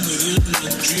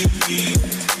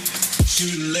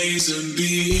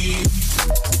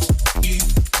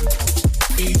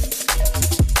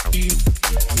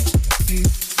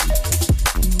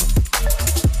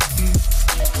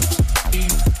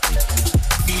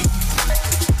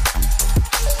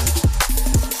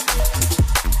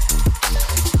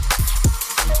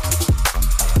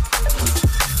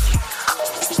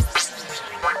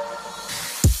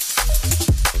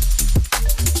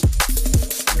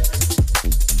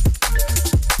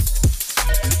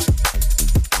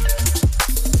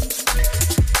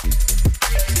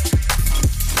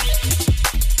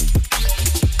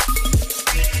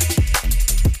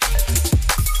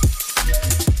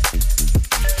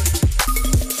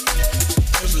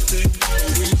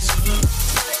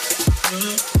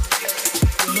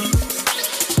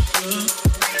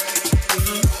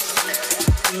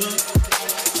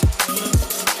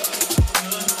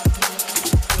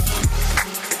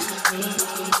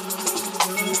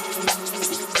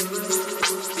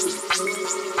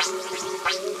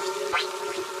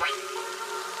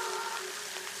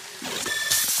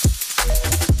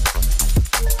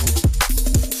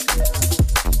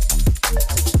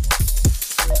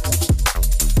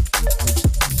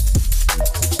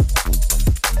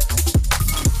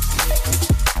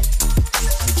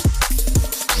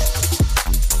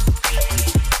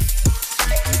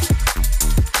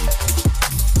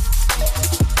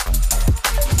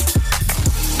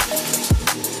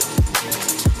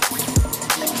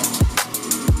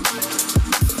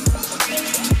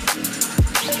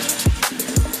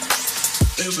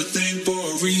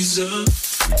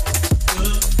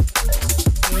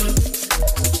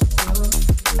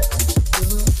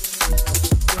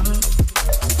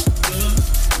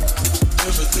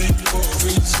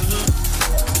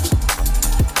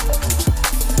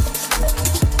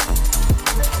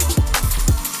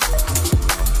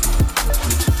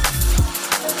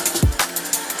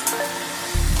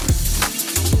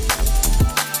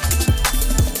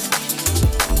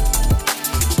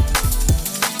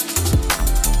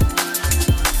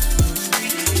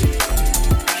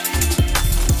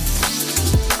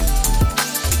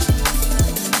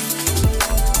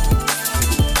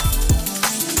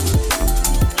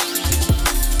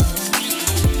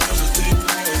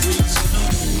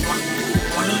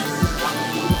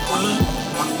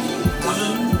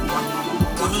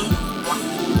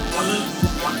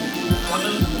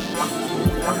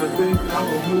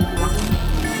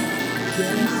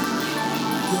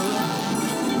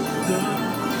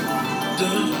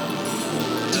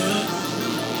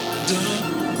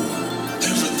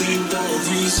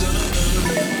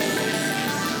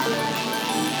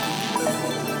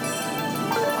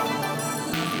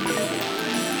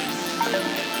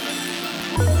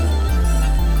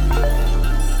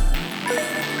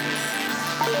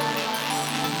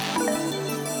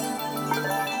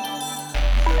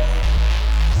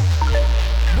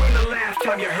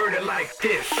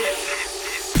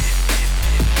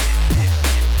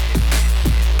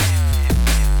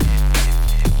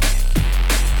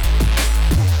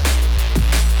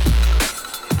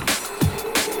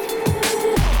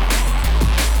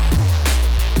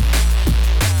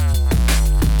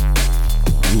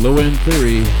 Low End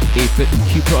Theory, 8-Bit and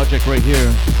Q Project right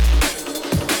here.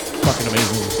 Fucking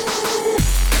amazing.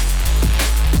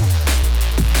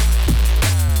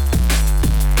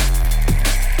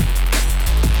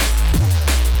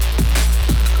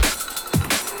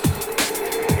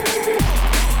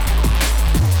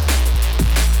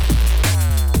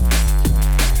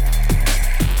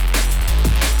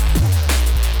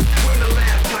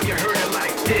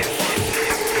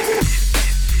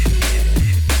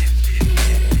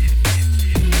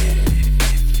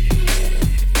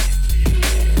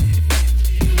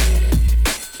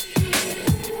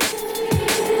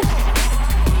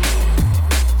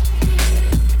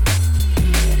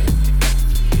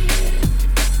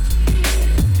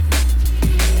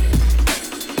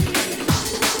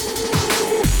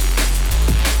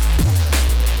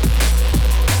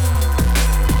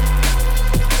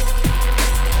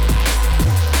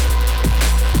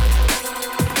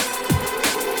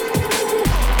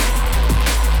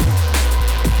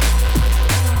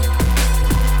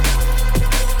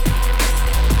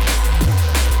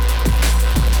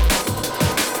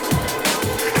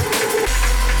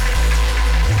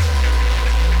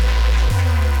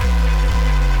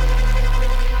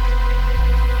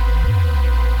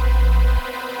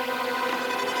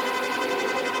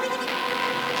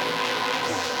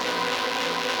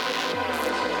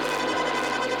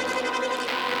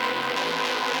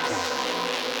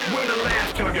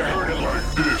 time you heard it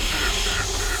like this.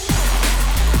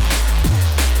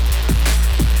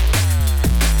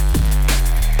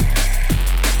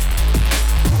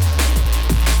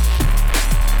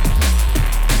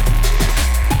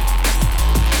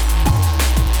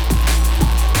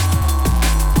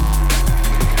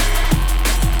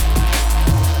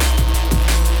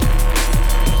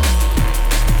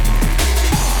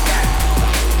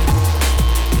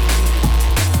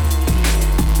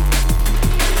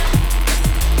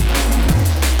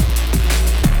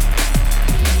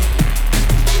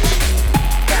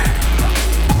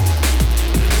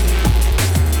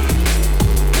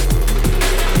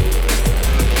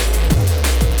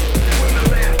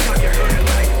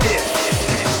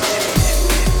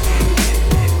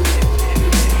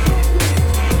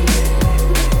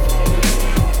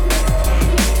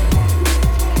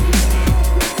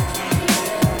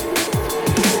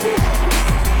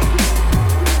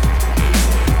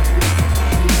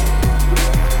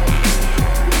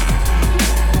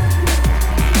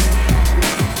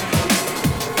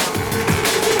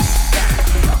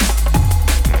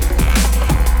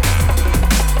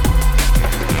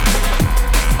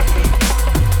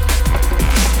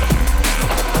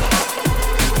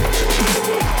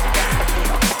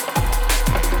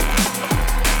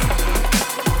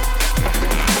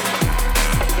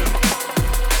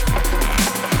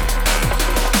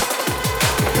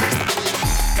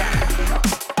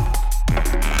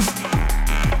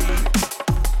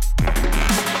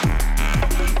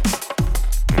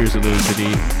 Here's a little ditty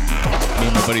me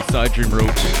and my buddy Side Dream wrote.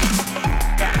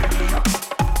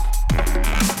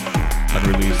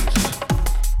 Unreleased.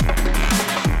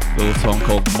 Little song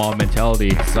called Mom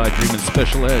Mentality, Side Dream and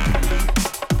Special Ed.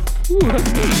 Ooh,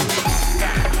 that's me.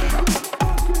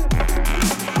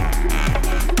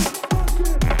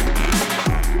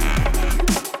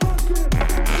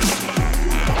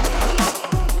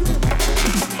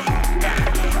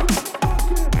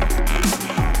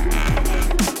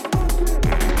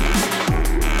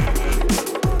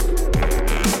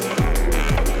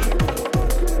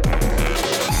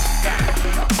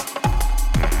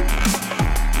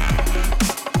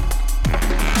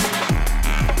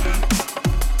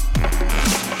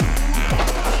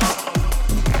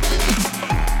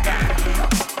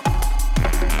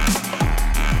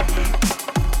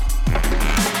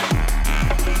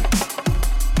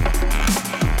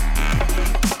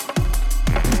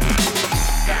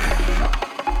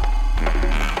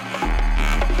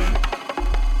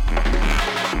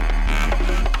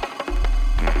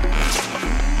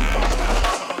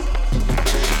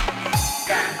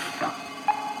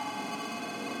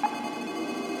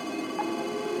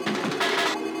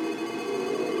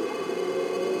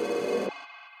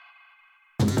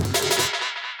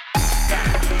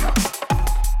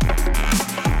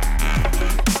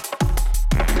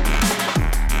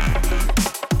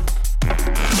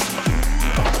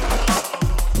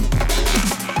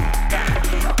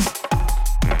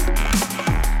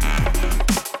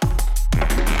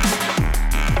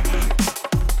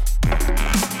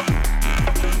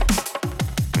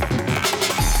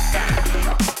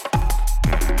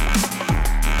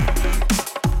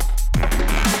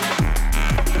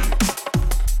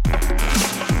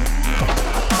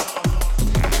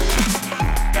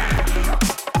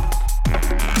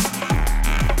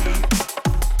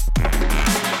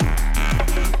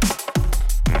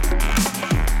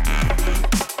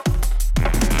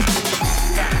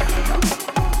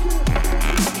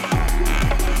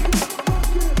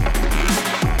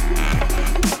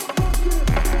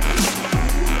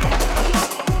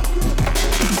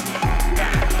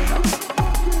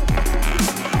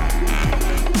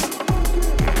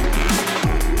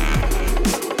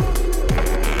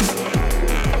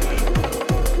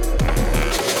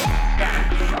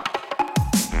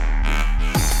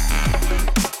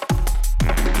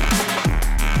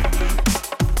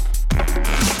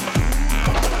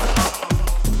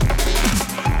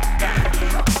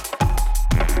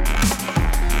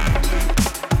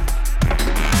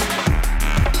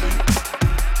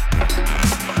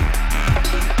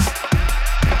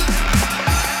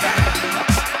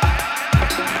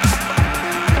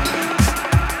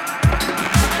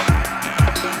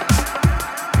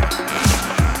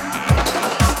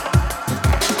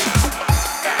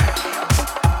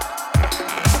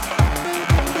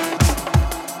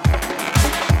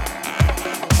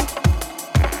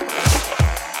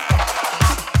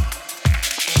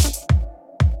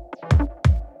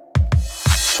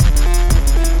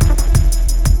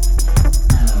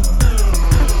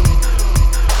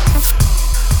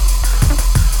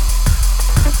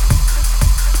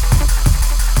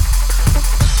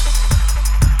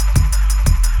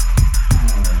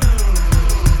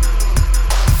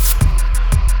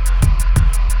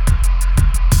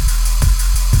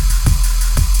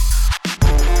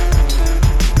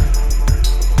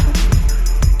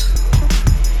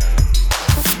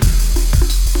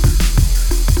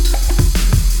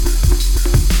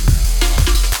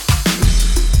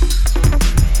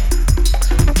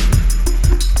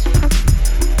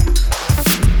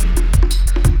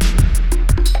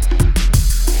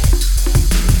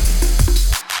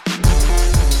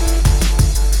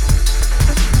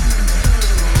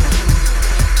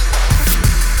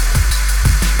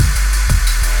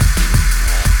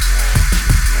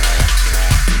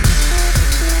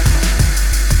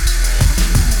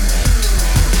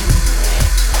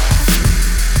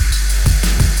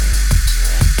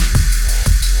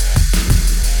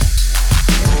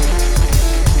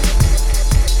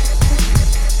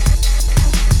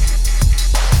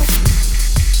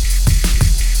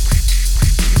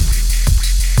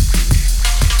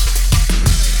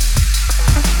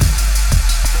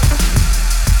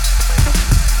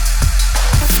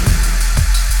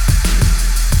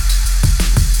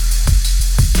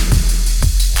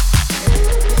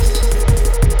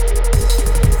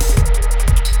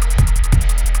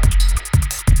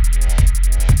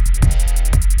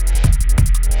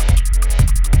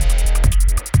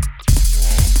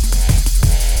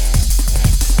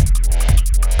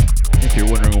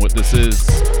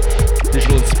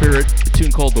 Spirit, a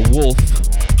tune called The Wolf.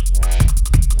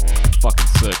 Fucking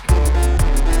sick.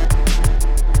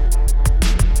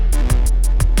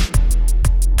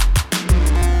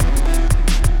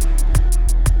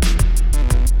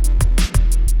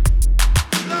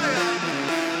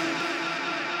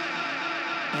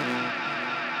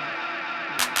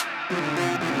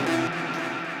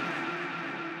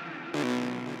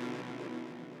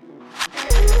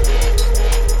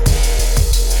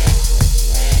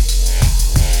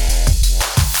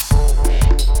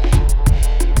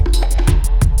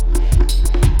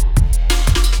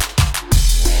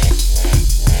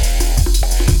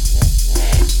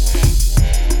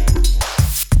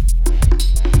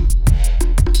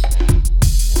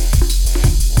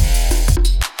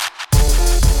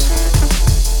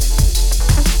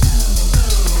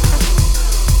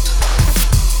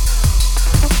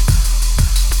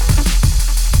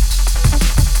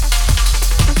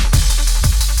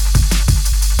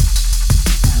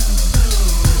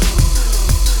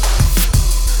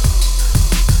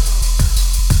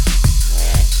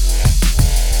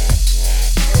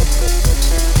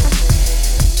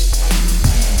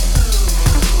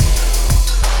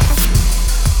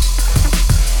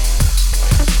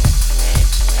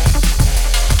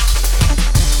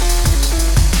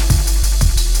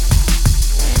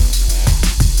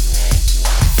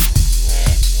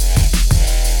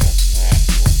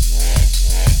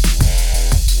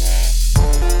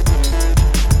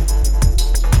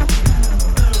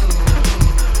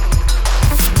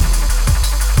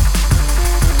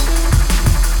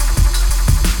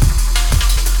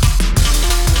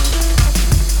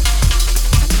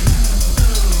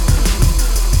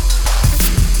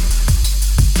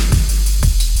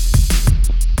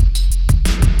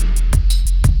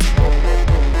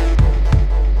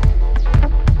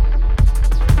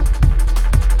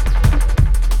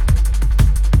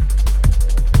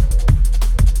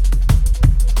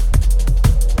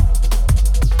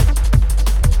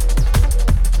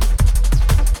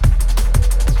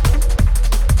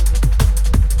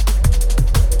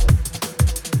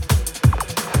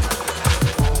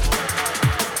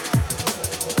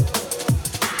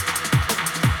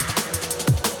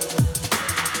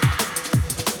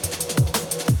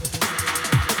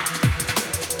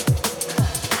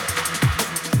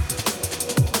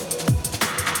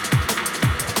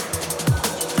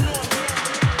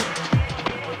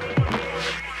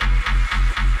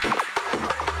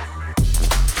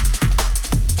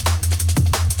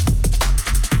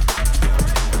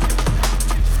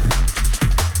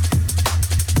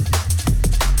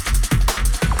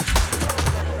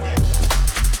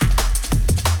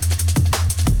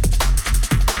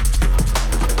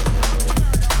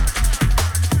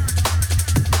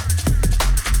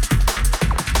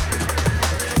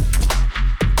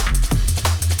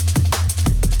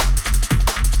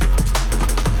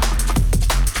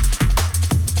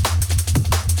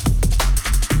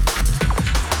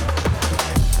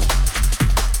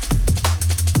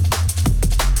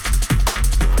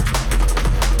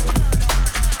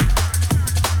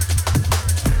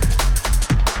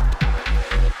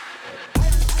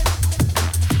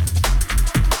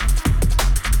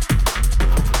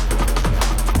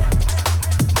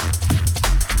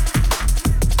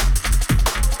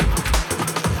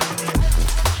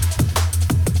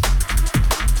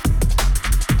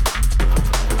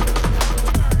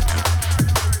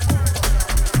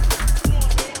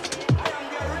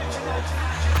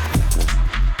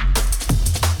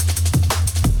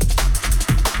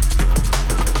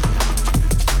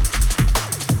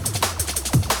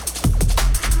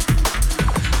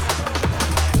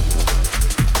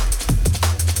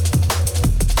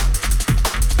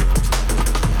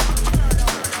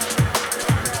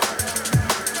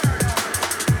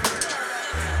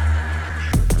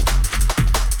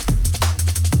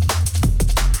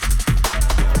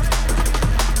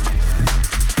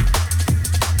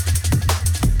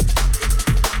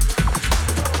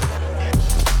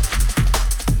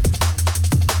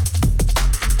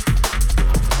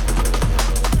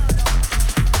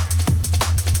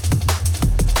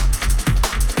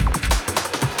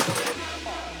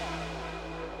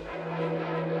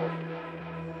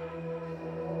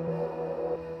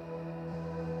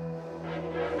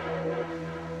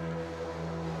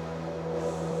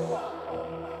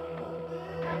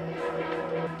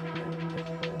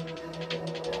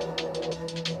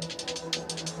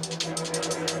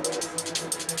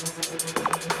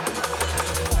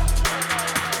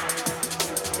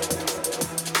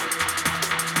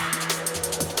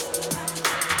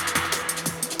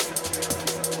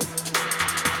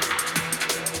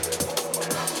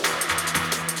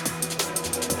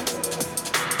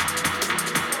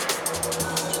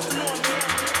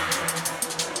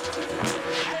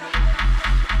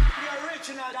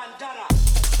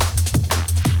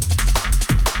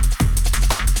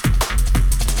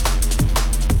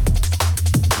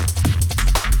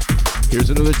 Here's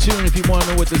another tune if you want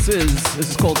to know what this is.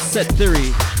 This is called Set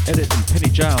Theory, edit and Penny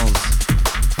Giles.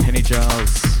 Penny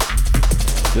Giles.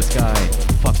 This guy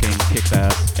fucking kicks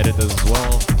ass. Edit this as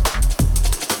well.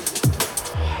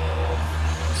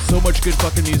 So much good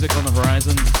fucking music on the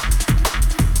horizon.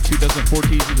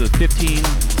 2014 to 15,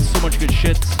 so much good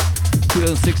shit.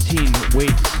 2016,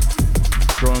 wait.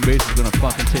 Drum and bass is gonna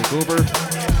fucking take over.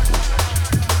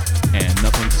 And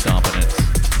nothing's stopping it.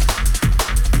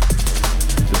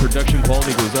 The production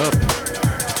quality goes up.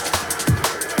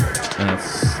 And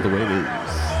that's the way it is.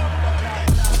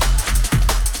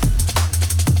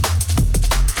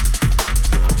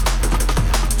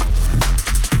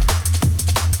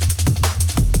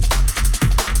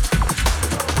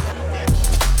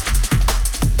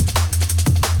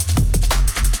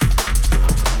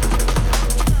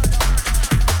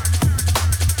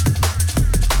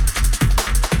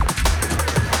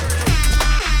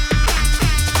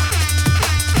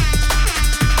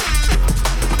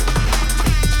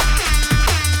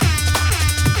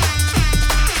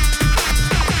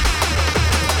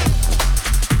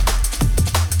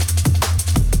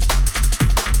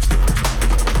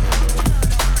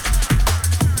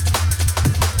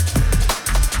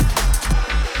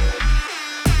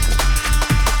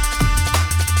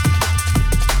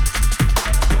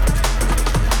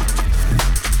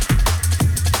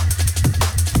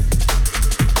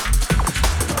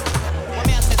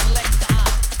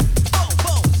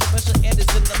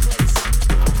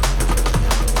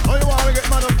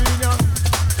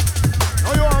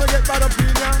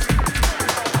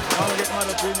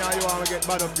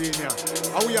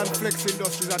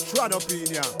 Trad up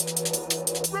in ya.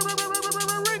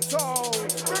 Rinse out.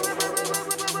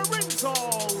 Rinse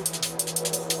out.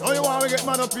 How you want to get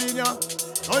mad up in ya?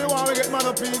 How you want to get mad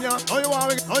up in ya? How you want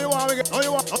to get? How you want to get? How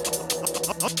you want? How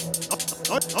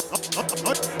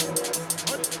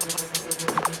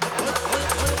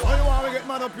you want to get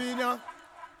mad up in ya?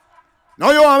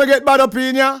 Now you want to get bad up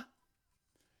in ya?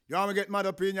 You want to get mad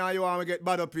up in ya? You want to get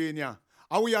bad up in ya?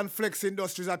 Are we on Flex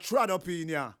Industries a trad up in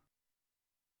ya?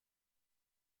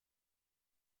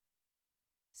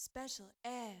 Special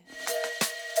ed.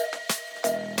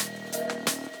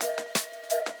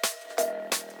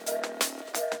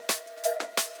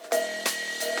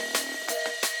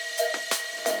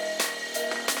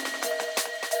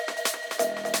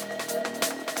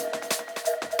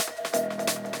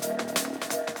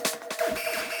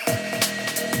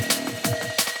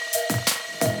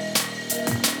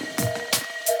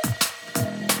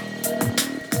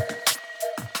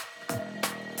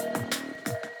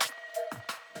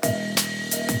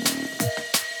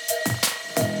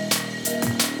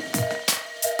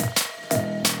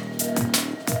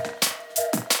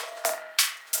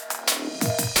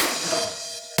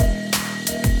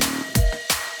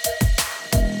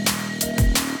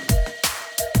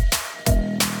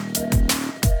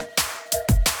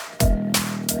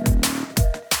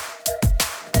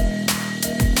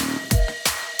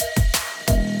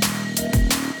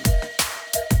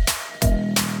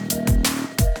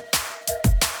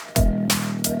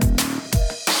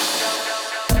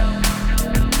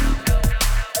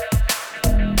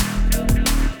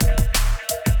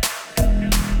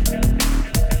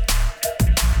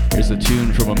 A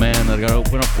tune from a man that got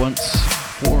opened up once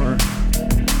for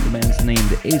the man's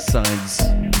named A-Sides.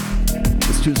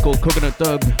 This tune's called Coconut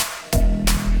Dub.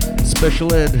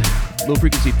 Special Ed, Low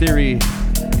Frequency Theory,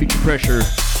 Future Pressure.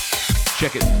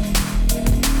 Check it.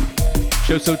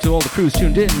 Shouts out to all the crews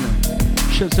tuned in.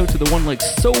 Shouts out to the one like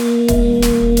Soda.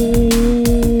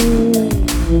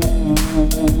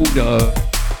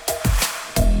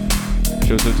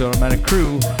 Shouts out to our Automatic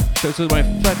crew. Shouts out to my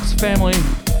Flex family.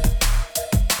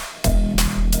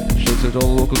 To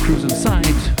all the local crews inside.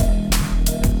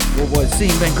 Worldwide scene,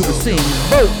 Vancouver scene.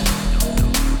 Oh!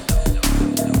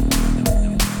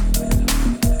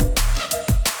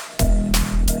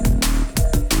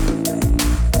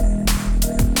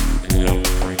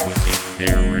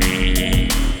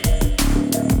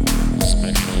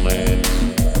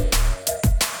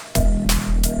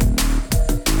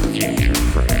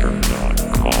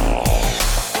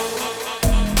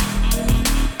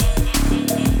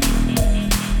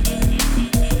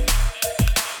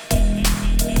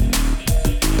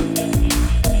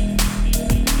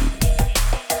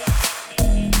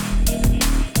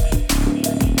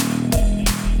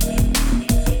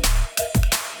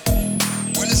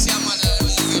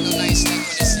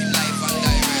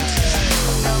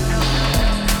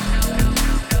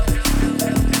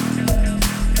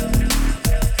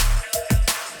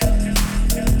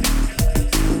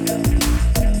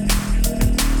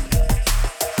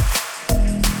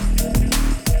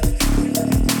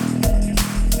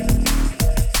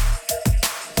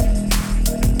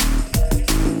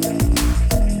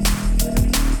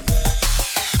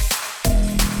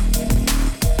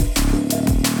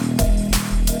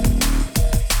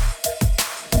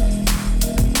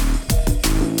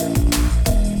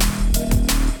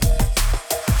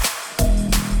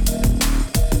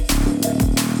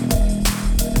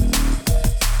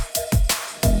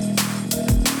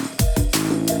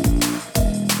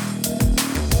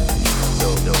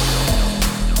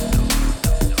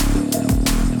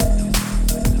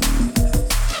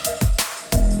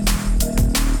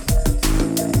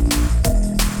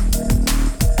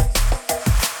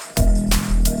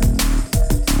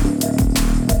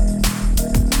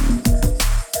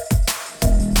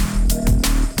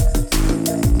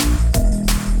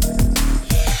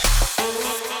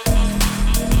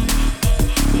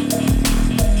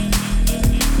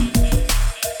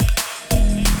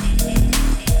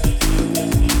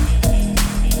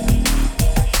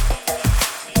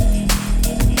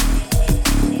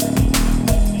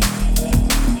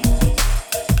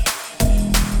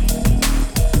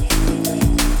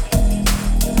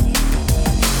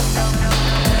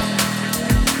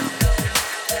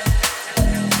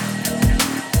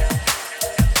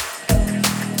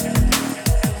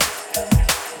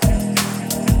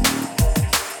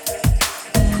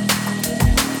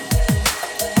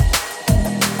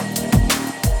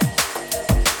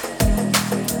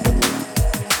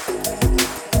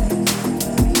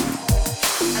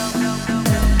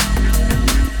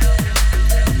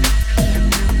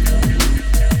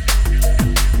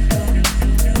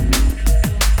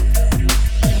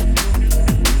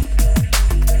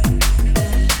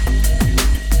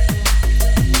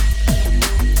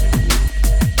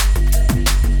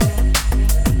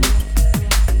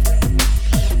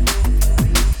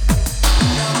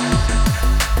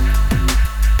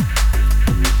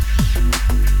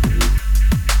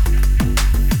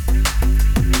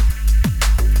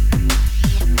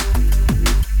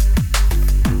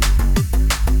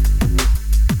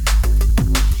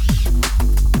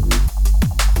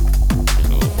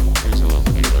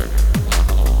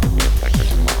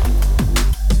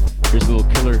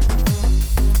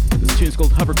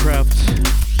 Hovercraft,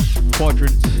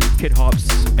 Quadrant, Kid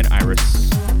Hops, and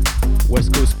Iris.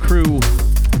 West Coast crew.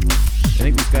 I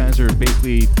think these guys are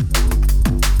basically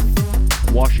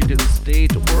Washington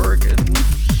State, Oregon.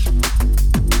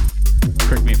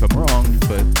 Correct me if I'm wrong,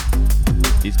 but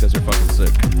these guys are fucking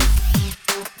sick.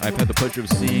 I've had the pleasure of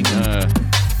seeing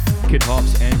Kid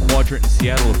Hops and Quadrant in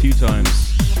Seattle a few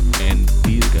times, and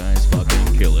these guys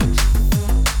fucking kill it.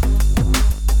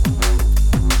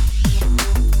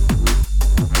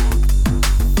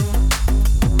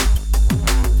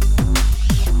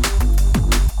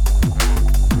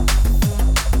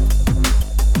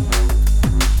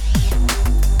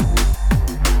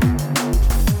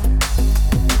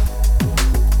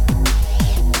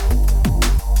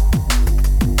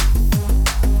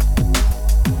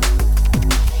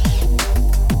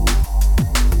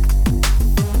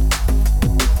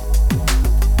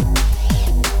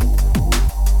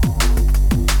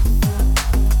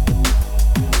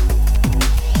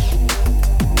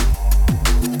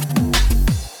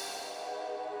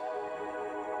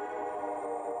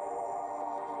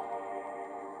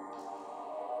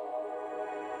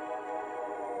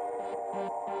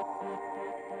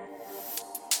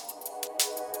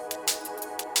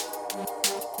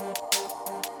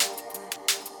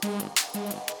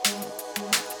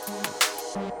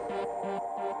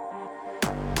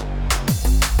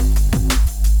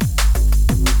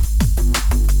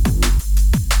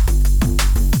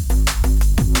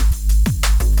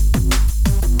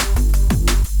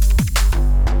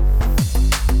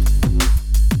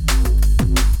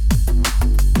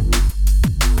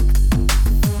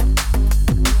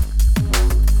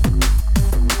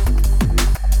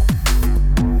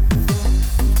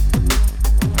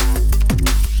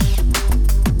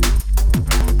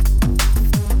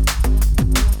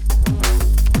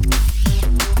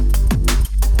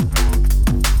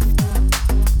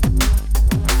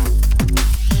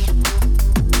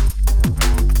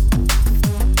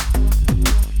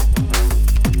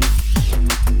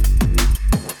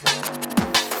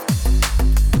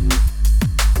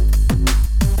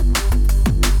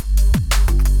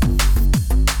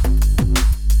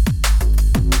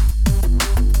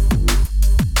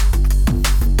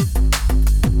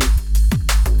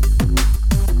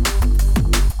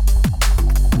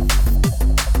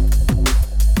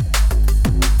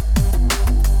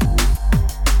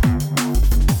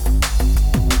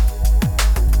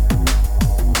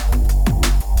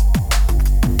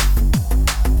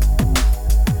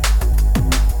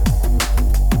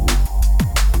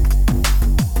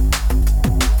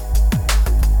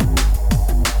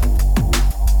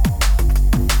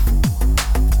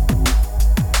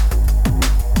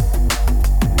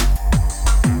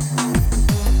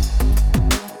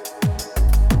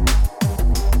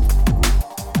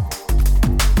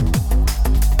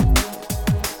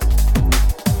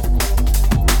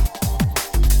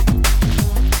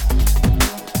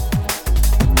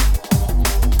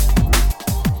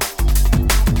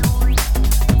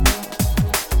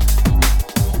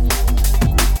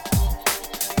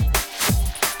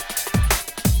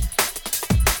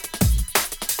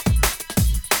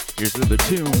 Here's the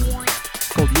tune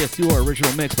called Yes You Are,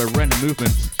 original mix by Random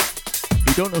Movement. If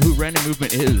you don't know who Random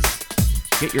Movement is,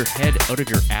 get your head out of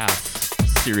your ass.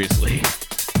 Seriously.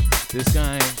 This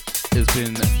guy has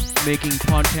been making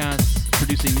podcasts,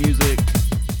 producing music,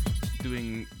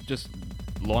 just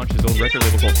launched his own record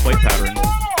label called Flight Pattern,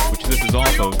 which this is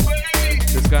off of.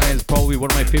 This guy is probably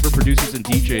one of my favorite producers and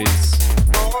DJs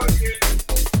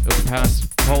of the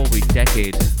past probably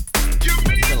decade.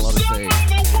 He's got a lot to say.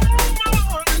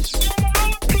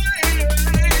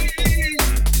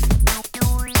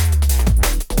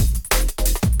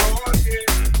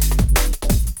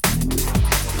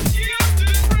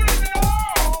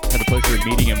 Pleasure of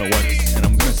meeting him once, and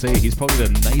I'm gonna say he's probably the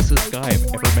nicest guy I've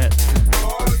ever met.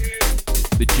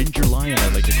 The ginger lion, I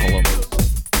like to call him.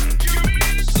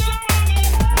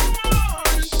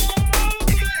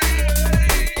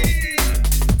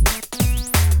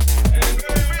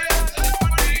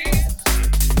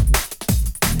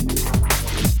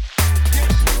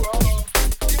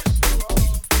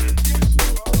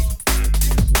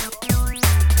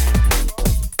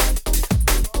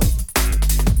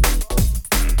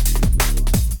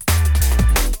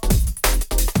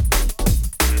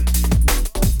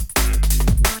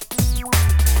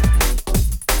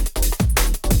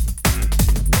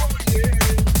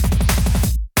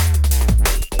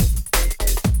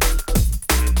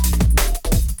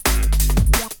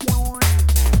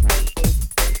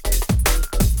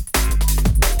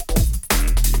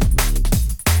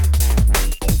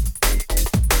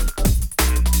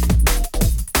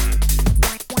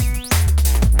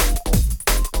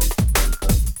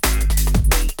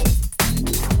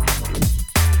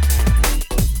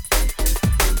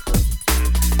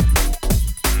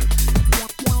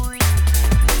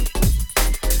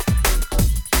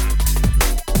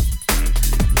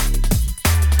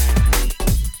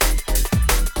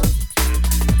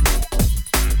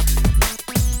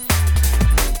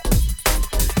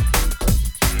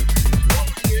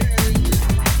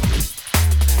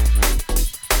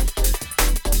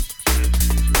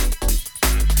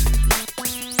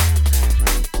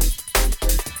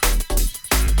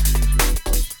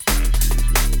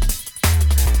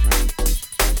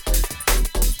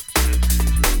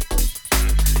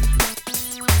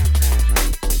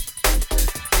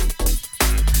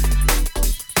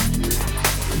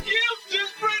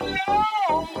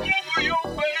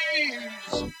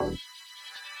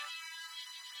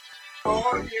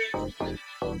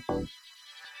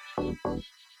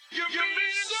 You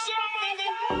mean some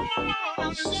other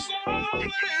woman, some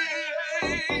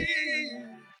place.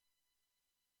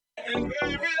 And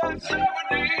baby, that's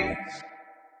Japanese.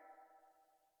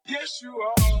 Yes, you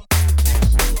are.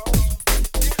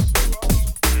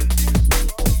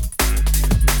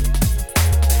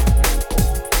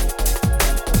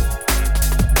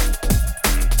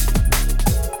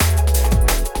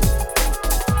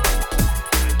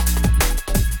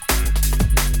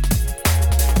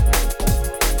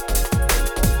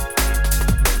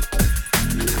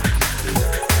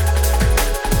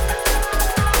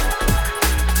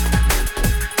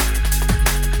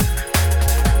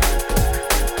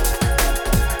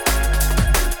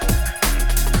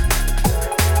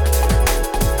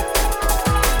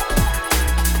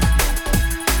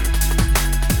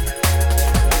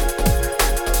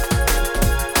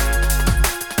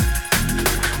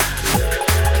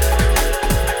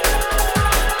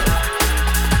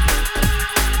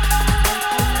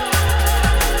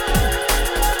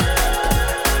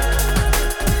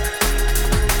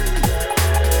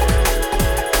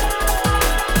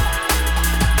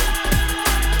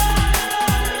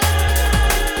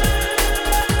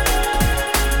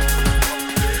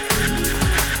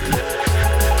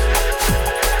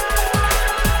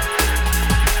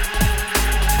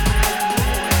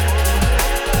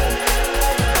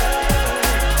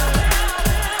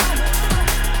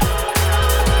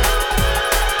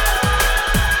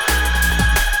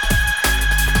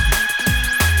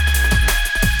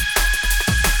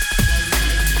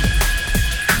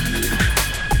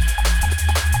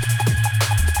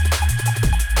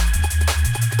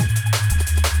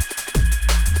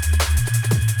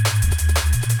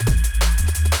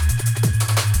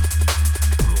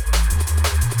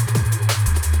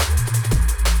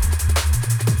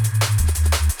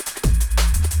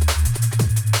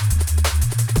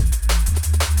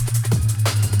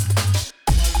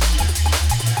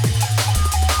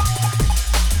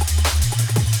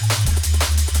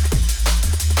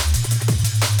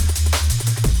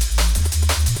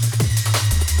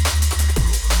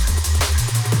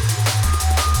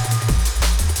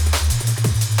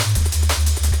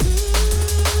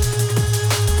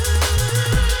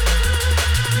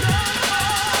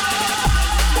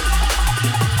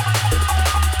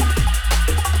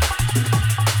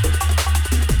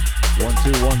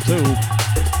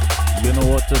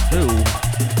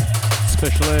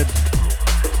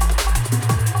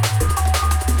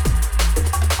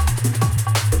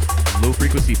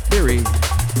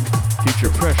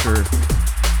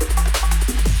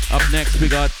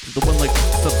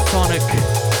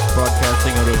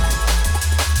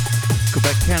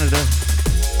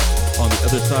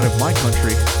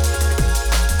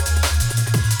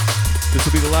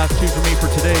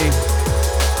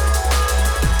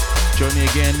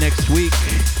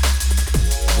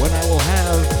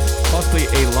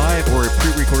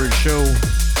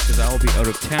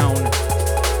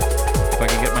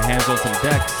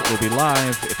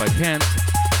 If I can't,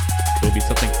 it'll be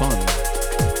something fun.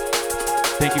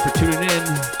 Thank you for tuning in.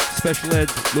 Special Ed,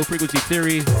 Low Frequency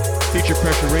Theory, Future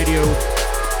Pressure Radio.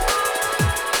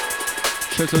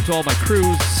 Shouts out to all my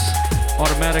crews,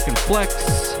 Automatic and Flex.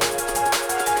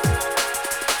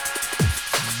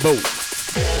 Both.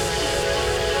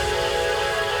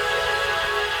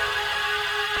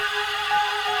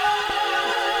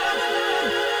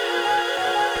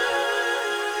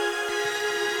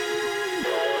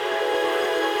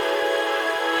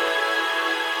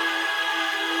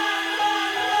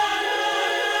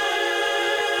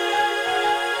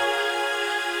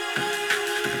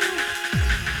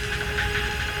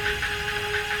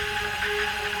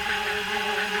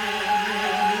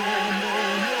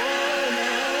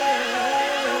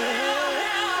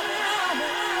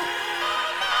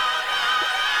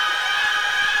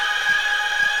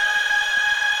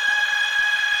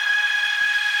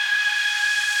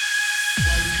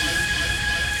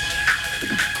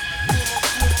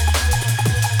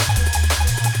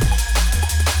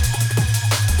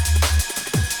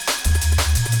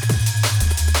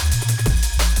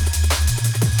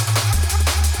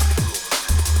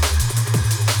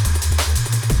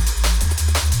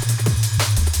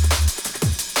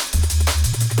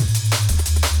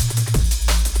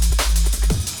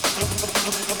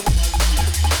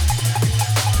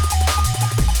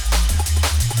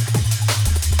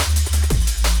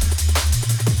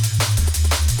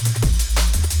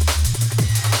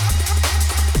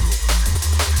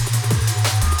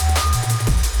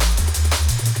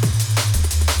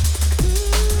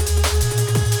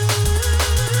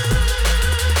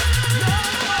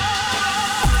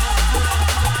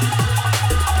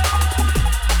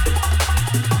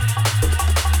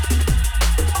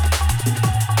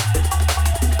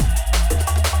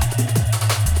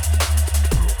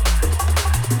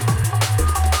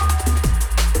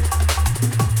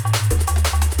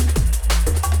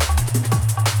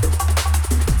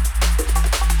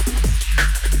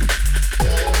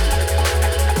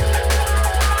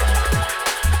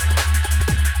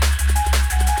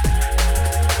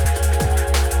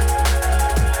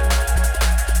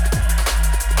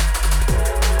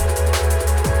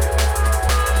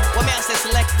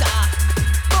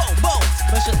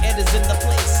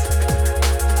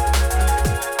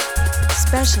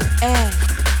 pressure, air.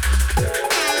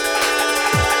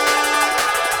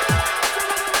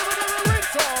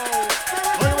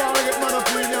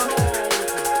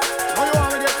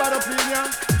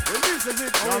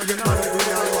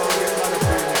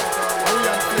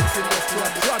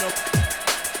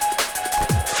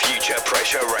 Future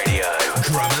Pressure Radio.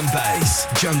 Drum and bass,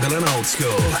 jungle and old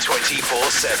school.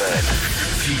 24/7.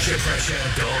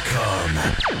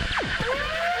 FuturePressure.com.